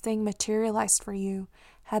this thing materialized for you,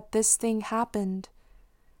 had this thing happened,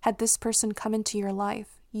 had this person come into your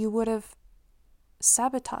life, you would have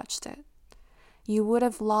sabotaged it. You would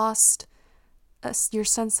have lost your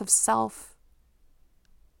sense of self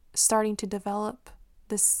starting to develop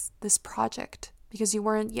this project because you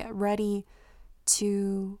weren't yet ready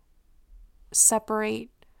to separate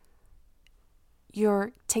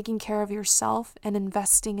your taking care of yourself and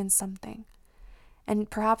investing in something. And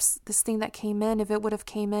perhaps this thing that came in, if it would have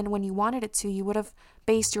came in when you wanted it to, you would have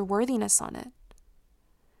based your worthiness on it.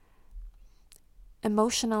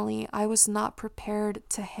 Emotionally, I was not prepared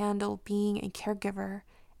to handle being a caregiver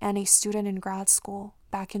and a student in grad school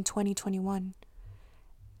back in 2021.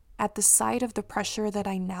 At the sight of the pressure that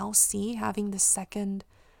I now see having the second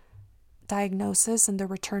diagnosis and the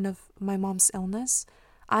return of my mom's illness,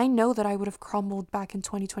 I know that I would have crumbled back in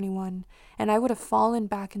 2021, and I would have fallen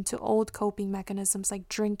back into old coping mechanisms like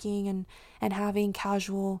drinking and having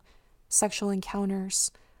casual sexual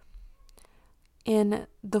encounters. In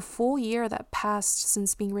the full year that passed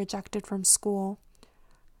since being rejected from school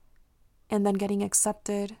and then getting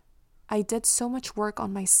accepted, I did so much work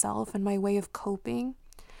on myself and my way of coping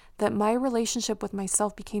that my relationship with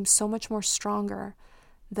myself became so much more stronger,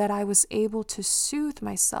 that I was able to soothe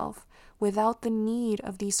myself without the need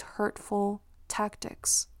of these hurtful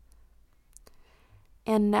tactics.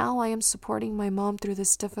 And now I am supporting my mom through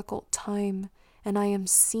this difficult time, and I am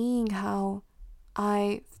seeing how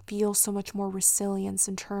I feel so much more resilience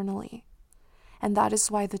internally. And that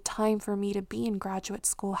is why the time for me to be in graduate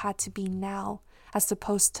school had to be now, as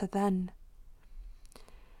opposed to then.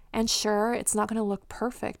 And sure, it's not going to look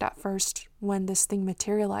perfect at first when this thing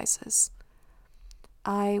materializes.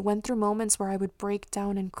 I went through moments where I would break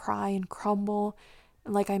down and cry and crumble,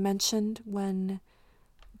 like I mentioned, when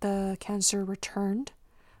the cancer returned.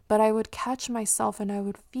 But I would catch myself and I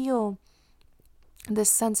would feel this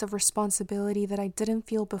sense of responsibility that I didn't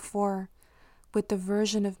feel before with the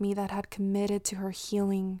version of me that had committed to her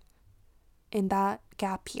healing in that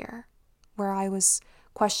gap year, where I was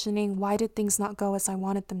questioning, why did things not go as I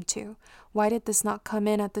wanted them to? Why did this not come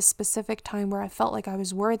in at this specific time where I felt like I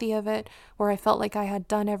was worthy of it, where I felt like I had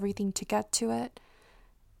done everything to get to it?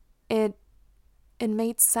 It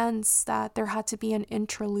made sense that there had to be an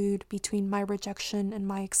interlude between my rejection and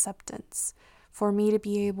my acceptance for me to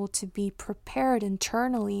be able to be prepared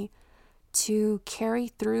internally to carry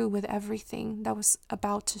through with everything that was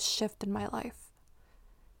about to shift in my life.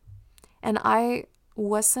 And I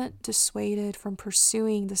wasn't dissuaded from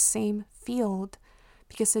pursuing the same field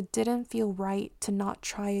because it didn't feel right to not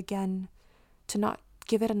try again, to not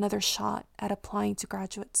give it another shot at applying to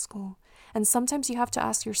graduate school. And sometimes you have to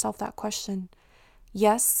ask yourself that question.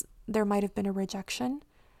 Yes, there might have been a rejection.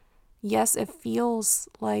 Yes, it feels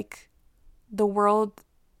like the world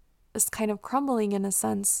is kind of crumbling in a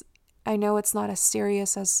sense. I know it's not as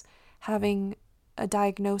serious as having a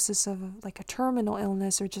diagnosis of like a terminal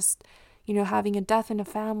illness or just, having a death in a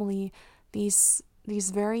family, these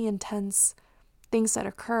very intense things that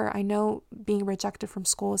occur. I know being rejected from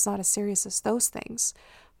school is not as serious as those things,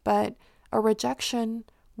 but a rejection,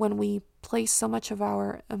 when we place so much of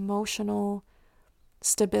our emotional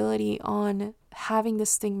stability on having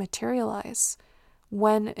this thing materialize,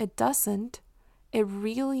 when it doesn't, it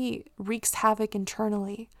really wreaks havoc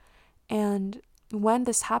internally. And when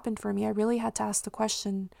this happened for me, I really had to ask the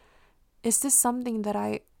question, is this something that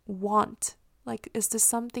I want? Like, is this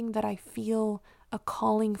something that I feel a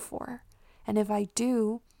calling for? And if I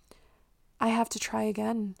do, I have to try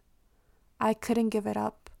again. I couldn't give it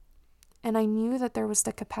up. And I knew that there was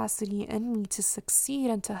the capacity in me to succeed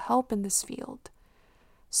and to help in this field.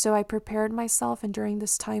 So I prepared myself, and during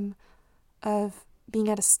this time of being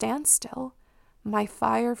at a standstill, my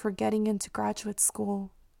fire for getting into graduate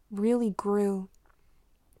school really grew.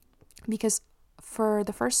 Because for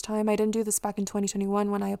the first time, I didn't do this back in 2021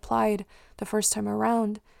 when I applied the first time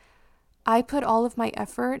around, I put all of my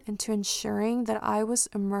effort into ensuring that I was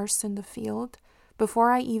immersed in the field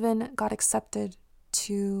before I even got accepted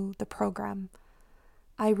to the program.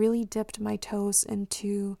 I really dipped my toes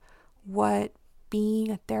into what being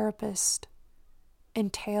a therapist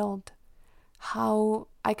entailed, how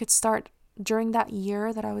I could start during that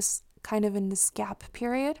year that I was kind of in this gap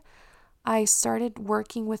period. I started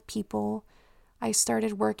working with people. I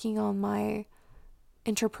started working on my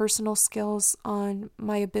interpersonal skills, on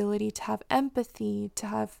my ability to have empathy,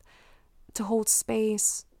 to hold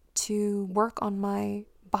space, to work on my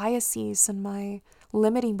biases and my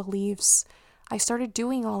limiting beliefs. I started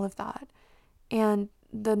doing all of that. And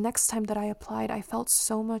the next time that I applied, I felt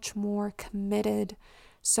so much more committed,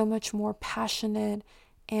 so much more passionate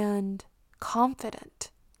and confident.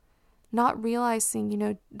 Not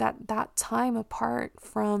realizing, that time apart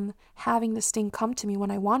from having this thing come to me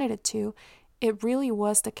when I wanted it to, it really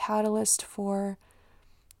was the catalyst for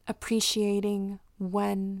appreciating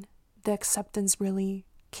when the acceptance really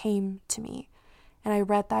came to me. And I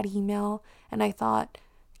read that email and I thought,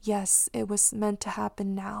 yes, it was meant to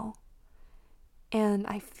happen now. And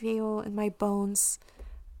I feel in my bones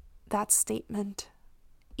that statement.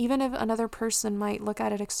 Even if another person might look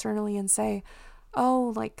at it externally and say,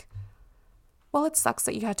 oh, well, it sucks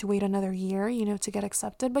that you had to wait another year, to get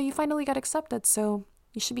accepted, but you finally got accepted, so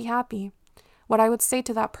you should be happy. what I would say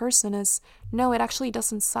to that person is, no, it actually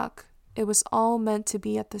doesn't suck. It was all meant to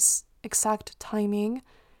be at this exact timing,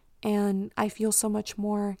 and I feel so much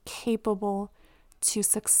more capable to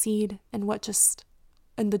succeed in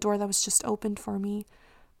the door that was just opened for me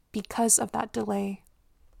because of that delay,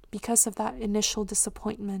 because of that initial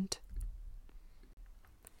disappointment.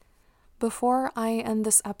 Before I end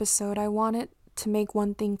this episode, I wanted to make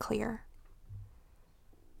one thing clear.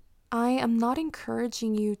 I am not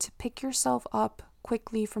encouraging you to pick yourself up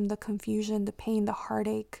quickly from the confusion, the pain, the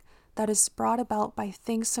heartache that is brought about by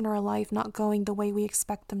things in our life not going the way we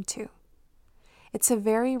expect them to. It's a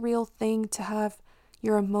very real thing to have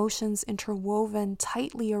your emotions interwoven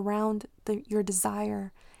tightly around your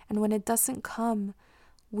desire, and when it doesn't come,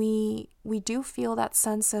 we do feel that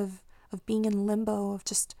sense of being in limbo, of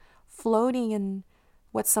just floating in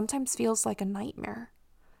what sometimes feels like a nightmare,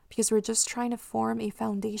 because we're just trying to form a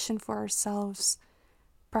foundation for ourselves,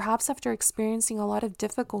 perhaps after experiencing a lot of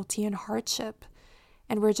difficulty and hardship,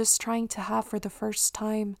 and we're just trying to have for the first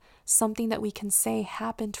time something that we can say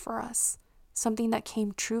happened for us, something that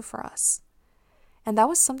came true for us. And that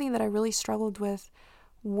was something that I really struggled with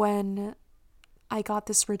when I got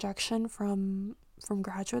this rejection from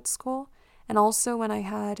graduate school, and also when I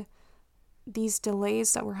had these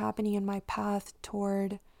delays that were happening in my path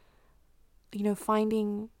toward,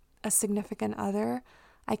 finding a significant other.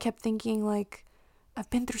 I kept thinking, like, I've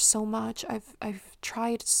been through so much. I've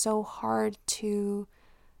tried so hard to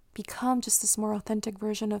become just this more authentic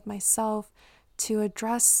version of myself, to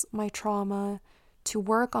address my trauma, to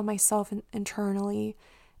work on myself internally.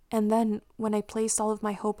 And then when I placed all of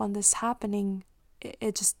my hope on this happening,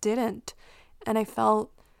 it just didn't. And I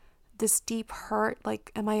felt this deep hurt,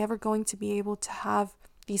 like, am I ever going to be able to have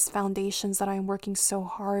these foundations that I'm working so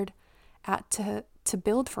hard at to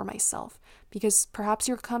build for myself? Because perhaps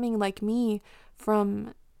you're coming like me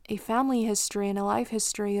from a family history and a life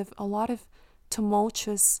history of a lot of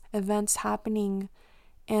tumultuous events happening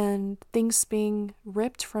and things being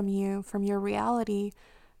ripped from you, from your reality,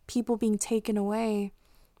 people being taken away,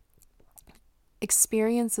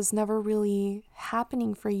 experiences never really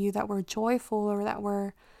happening for you that were joyful or that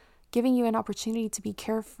were giving you an opportunity to be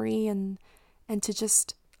carefree and to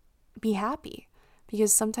just be happy.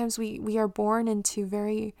 Because sometimes we are born into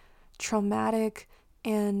very traumatic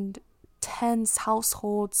and tense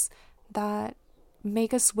households that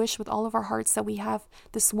make us wish with all of our hearts that we have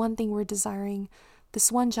this one thing we're desiring, this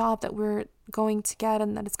one job that we're going to get,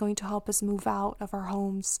 and that it's going to help us move out of our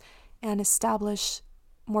homes and establish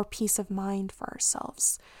more peace of mind for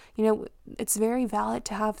ourselves. It's very valid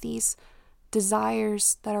to have these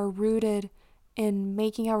desires that are rooted in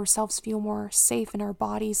making ourselves feel more safe in our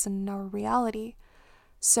bodies and in our reality.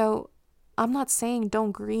 So I'm not saying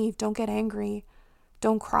don't grieve, don't get angry,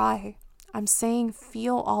 don't cry. I'm saying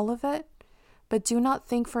feel all of it, but do not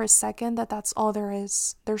think for a second that that's all there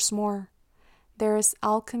is. There's more. There is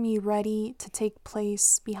alchemy ready to take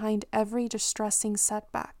place behind every distressing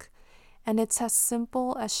setback, and it's as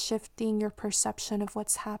simple as shifting your perception of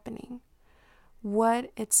what's happening,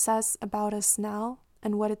 what it says about us now,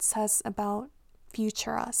 and what it says about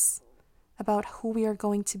future us, about who we are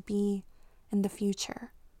going to be in the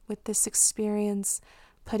future, with this experience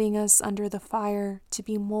putting us under the fire to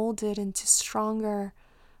be molded into stronger,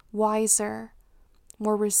 wiser,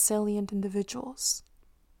 more resilient individuals.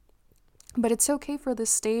 But it's okay for this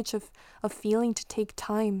stage of feeling to take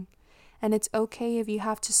time, and it's okay if you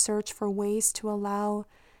have to search for ways to allow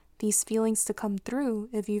these feelings to come through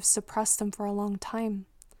if you've suppressed them for a long time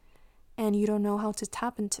and you don't know how to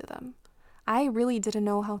tap into them. I really didn't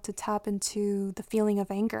know how to tap into the feeling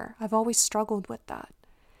of anger. I've always struggled with that.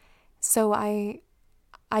 So I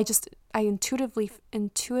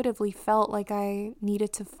intuitively felt like I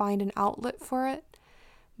needed to find an outlet for it,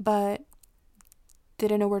 but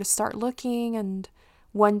didn't know where to start looking. And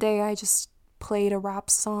one day I just played a rap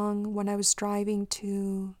song when I was driving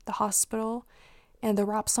to the hospital, and the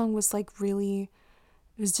rap song was it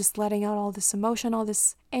was just letting out all this emotion, all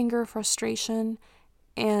this anger, frustration.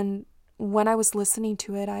 And when I was listening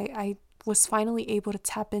to it, I was finally able to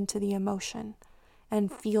tap into the emotion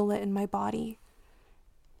and feel it in my body.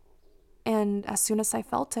 And as soon as I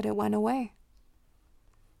felt it, it went away.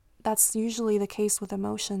 That's usually the case with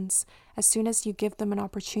emotions. As soon as you give them an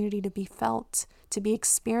opportunity to be felt, to be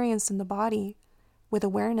experienced in the body with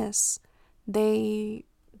awareness, they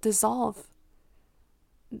dissolve.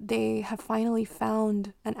 They have finally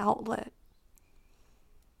found an outlet.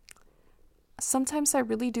 Sometimes I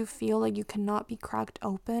really do feel like you cannot be cracked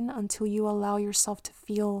open until you allow yourself to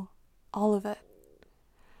feel all of it.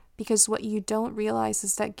 Because what you don't realize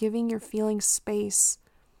is that giving your feelings space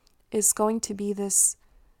is going to be this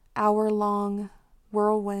hour-long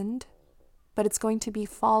whirlwind, but it's going to be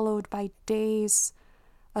followed by days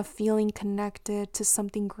of feeling connected to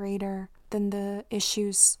something greater than the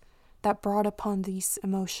issues that brought upon these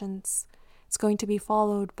emotions. It's going to be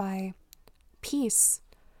followed by peace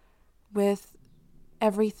with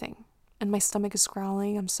everything. And my stomach is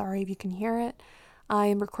growling. I'm sorry if you can hear it. I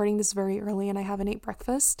am recording this very early and I haven't ate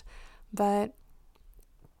breakfast, but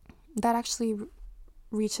that actually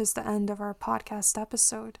reaches the end of our podcast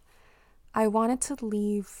episode. I wanted to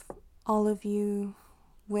leave all of you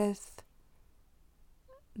with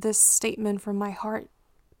this statement from my heart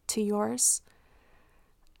to yours.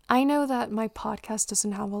 I know that my podcast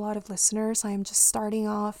doesn't have a lot of listeners. I am just starting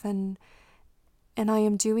off and I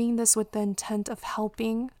am doing this with the intent of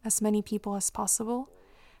helping as many people as possible.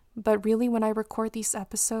 But really, when I record these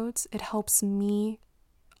episodes, it helps me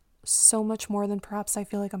so much more than perhaps I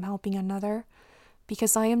feel like I'm helping another,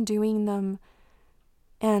 because I am doing them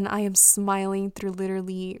and I am smiling through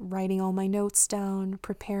literally writing all my notes down,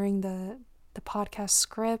 preparing the podcast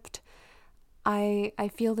script.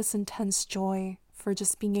 I feel this intense joy for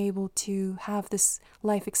just being able to have this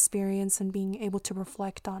life experience and being able to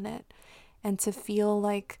reflect on it, and to feel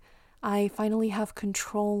like I finally have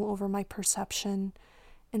control over my perception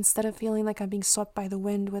instead of feeling like I'm being swept by the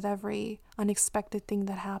wind with every unexpected thing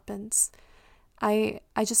that happens. I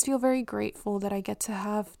just feel very grateful that I get to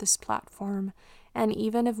have this platform, and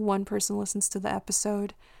even if one person listens to the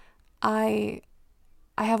episode, I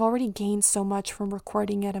have already gained so much from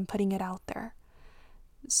recording it and putting it out there.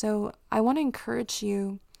 So I want to encourage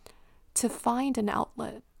you to find an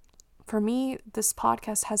outlet. For me, this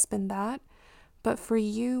podcast has been that, but for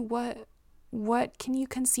you, what can you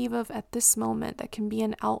conceive of at this moment that can be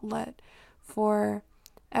an outlet for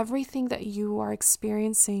everything that you are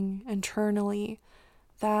experiencing internally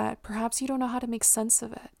that perhaps you don't know how to make sense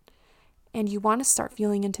of it? And you want to start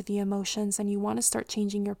feeling into the emotions and you want to start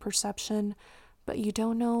changing your perception, but you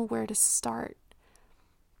don't know where to start.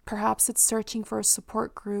 Perhaps it's searching for a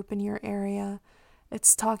support group in your area.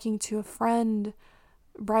 It's talking to a friend,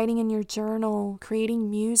 writing in your journal, creating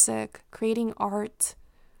music, creating art,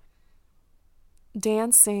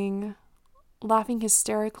 dancing, laughing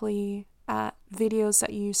hysterically at videos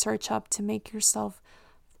that you search up to make yourself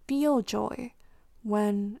feel joy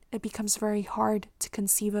when it becomes very hard to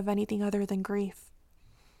conceive of anything other than grief.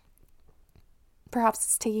 Perhaps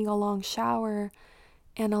it's taking a long shower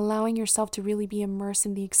and allowing yourself to really be immersed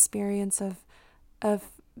in the experience of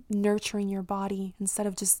nurturing your body instead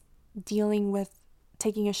of just dealing with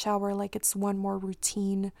taking a shower like it's one more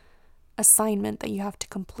routine assignment that you have to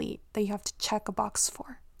complete, that you have to check a box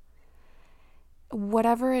for.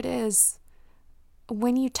 Whatever it is,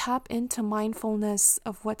 when you tap into mindfulness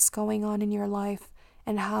of what's going on in your life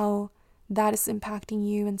and how that is impacting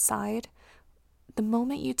you inside, the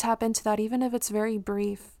moment you tap into that, even if it's very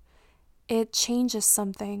brief, it changes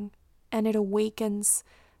something and it awakens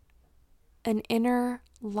an inner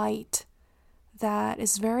light that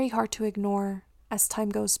is very hard to ignore as time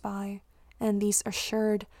goes by. And these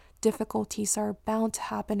assured difficulties are bound to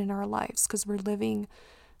happen in our lives because we're living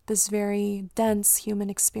this very dense human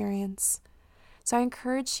experience. So I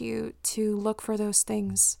encourage you to look for those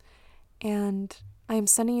things. And I am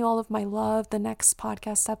sending you all of my love. The next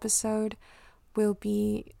podcast episode will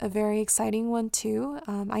be a very exciting one too.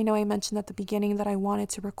 I know I mentioned at the beginning that I wanted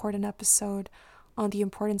to record an episode on the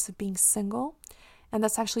importance of being single. And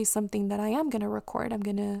that's actually something that I am going to record. I'm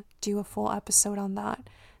going to do a full episode on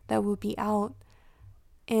that will be out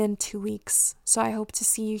in 2 weeks. So I hope to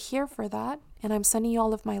see you here for that. And I'm sending you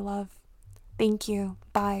all of my love. Thank you.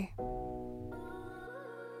 Bye.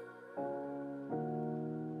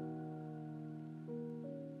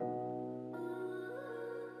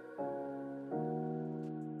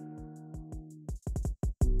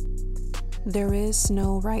 There is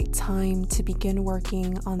no right time to begin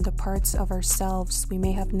working on the parts of ourselves we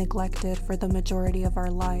may have neglected for the majority of our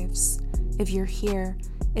lives. If you're here,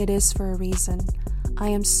 it is for a reason. I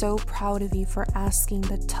am so proud of you for asking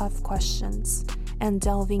the tough questions and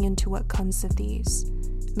delving into what comes of these.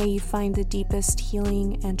 May you find the deepest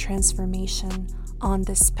healing and transformation on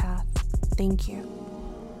this path. Thank you.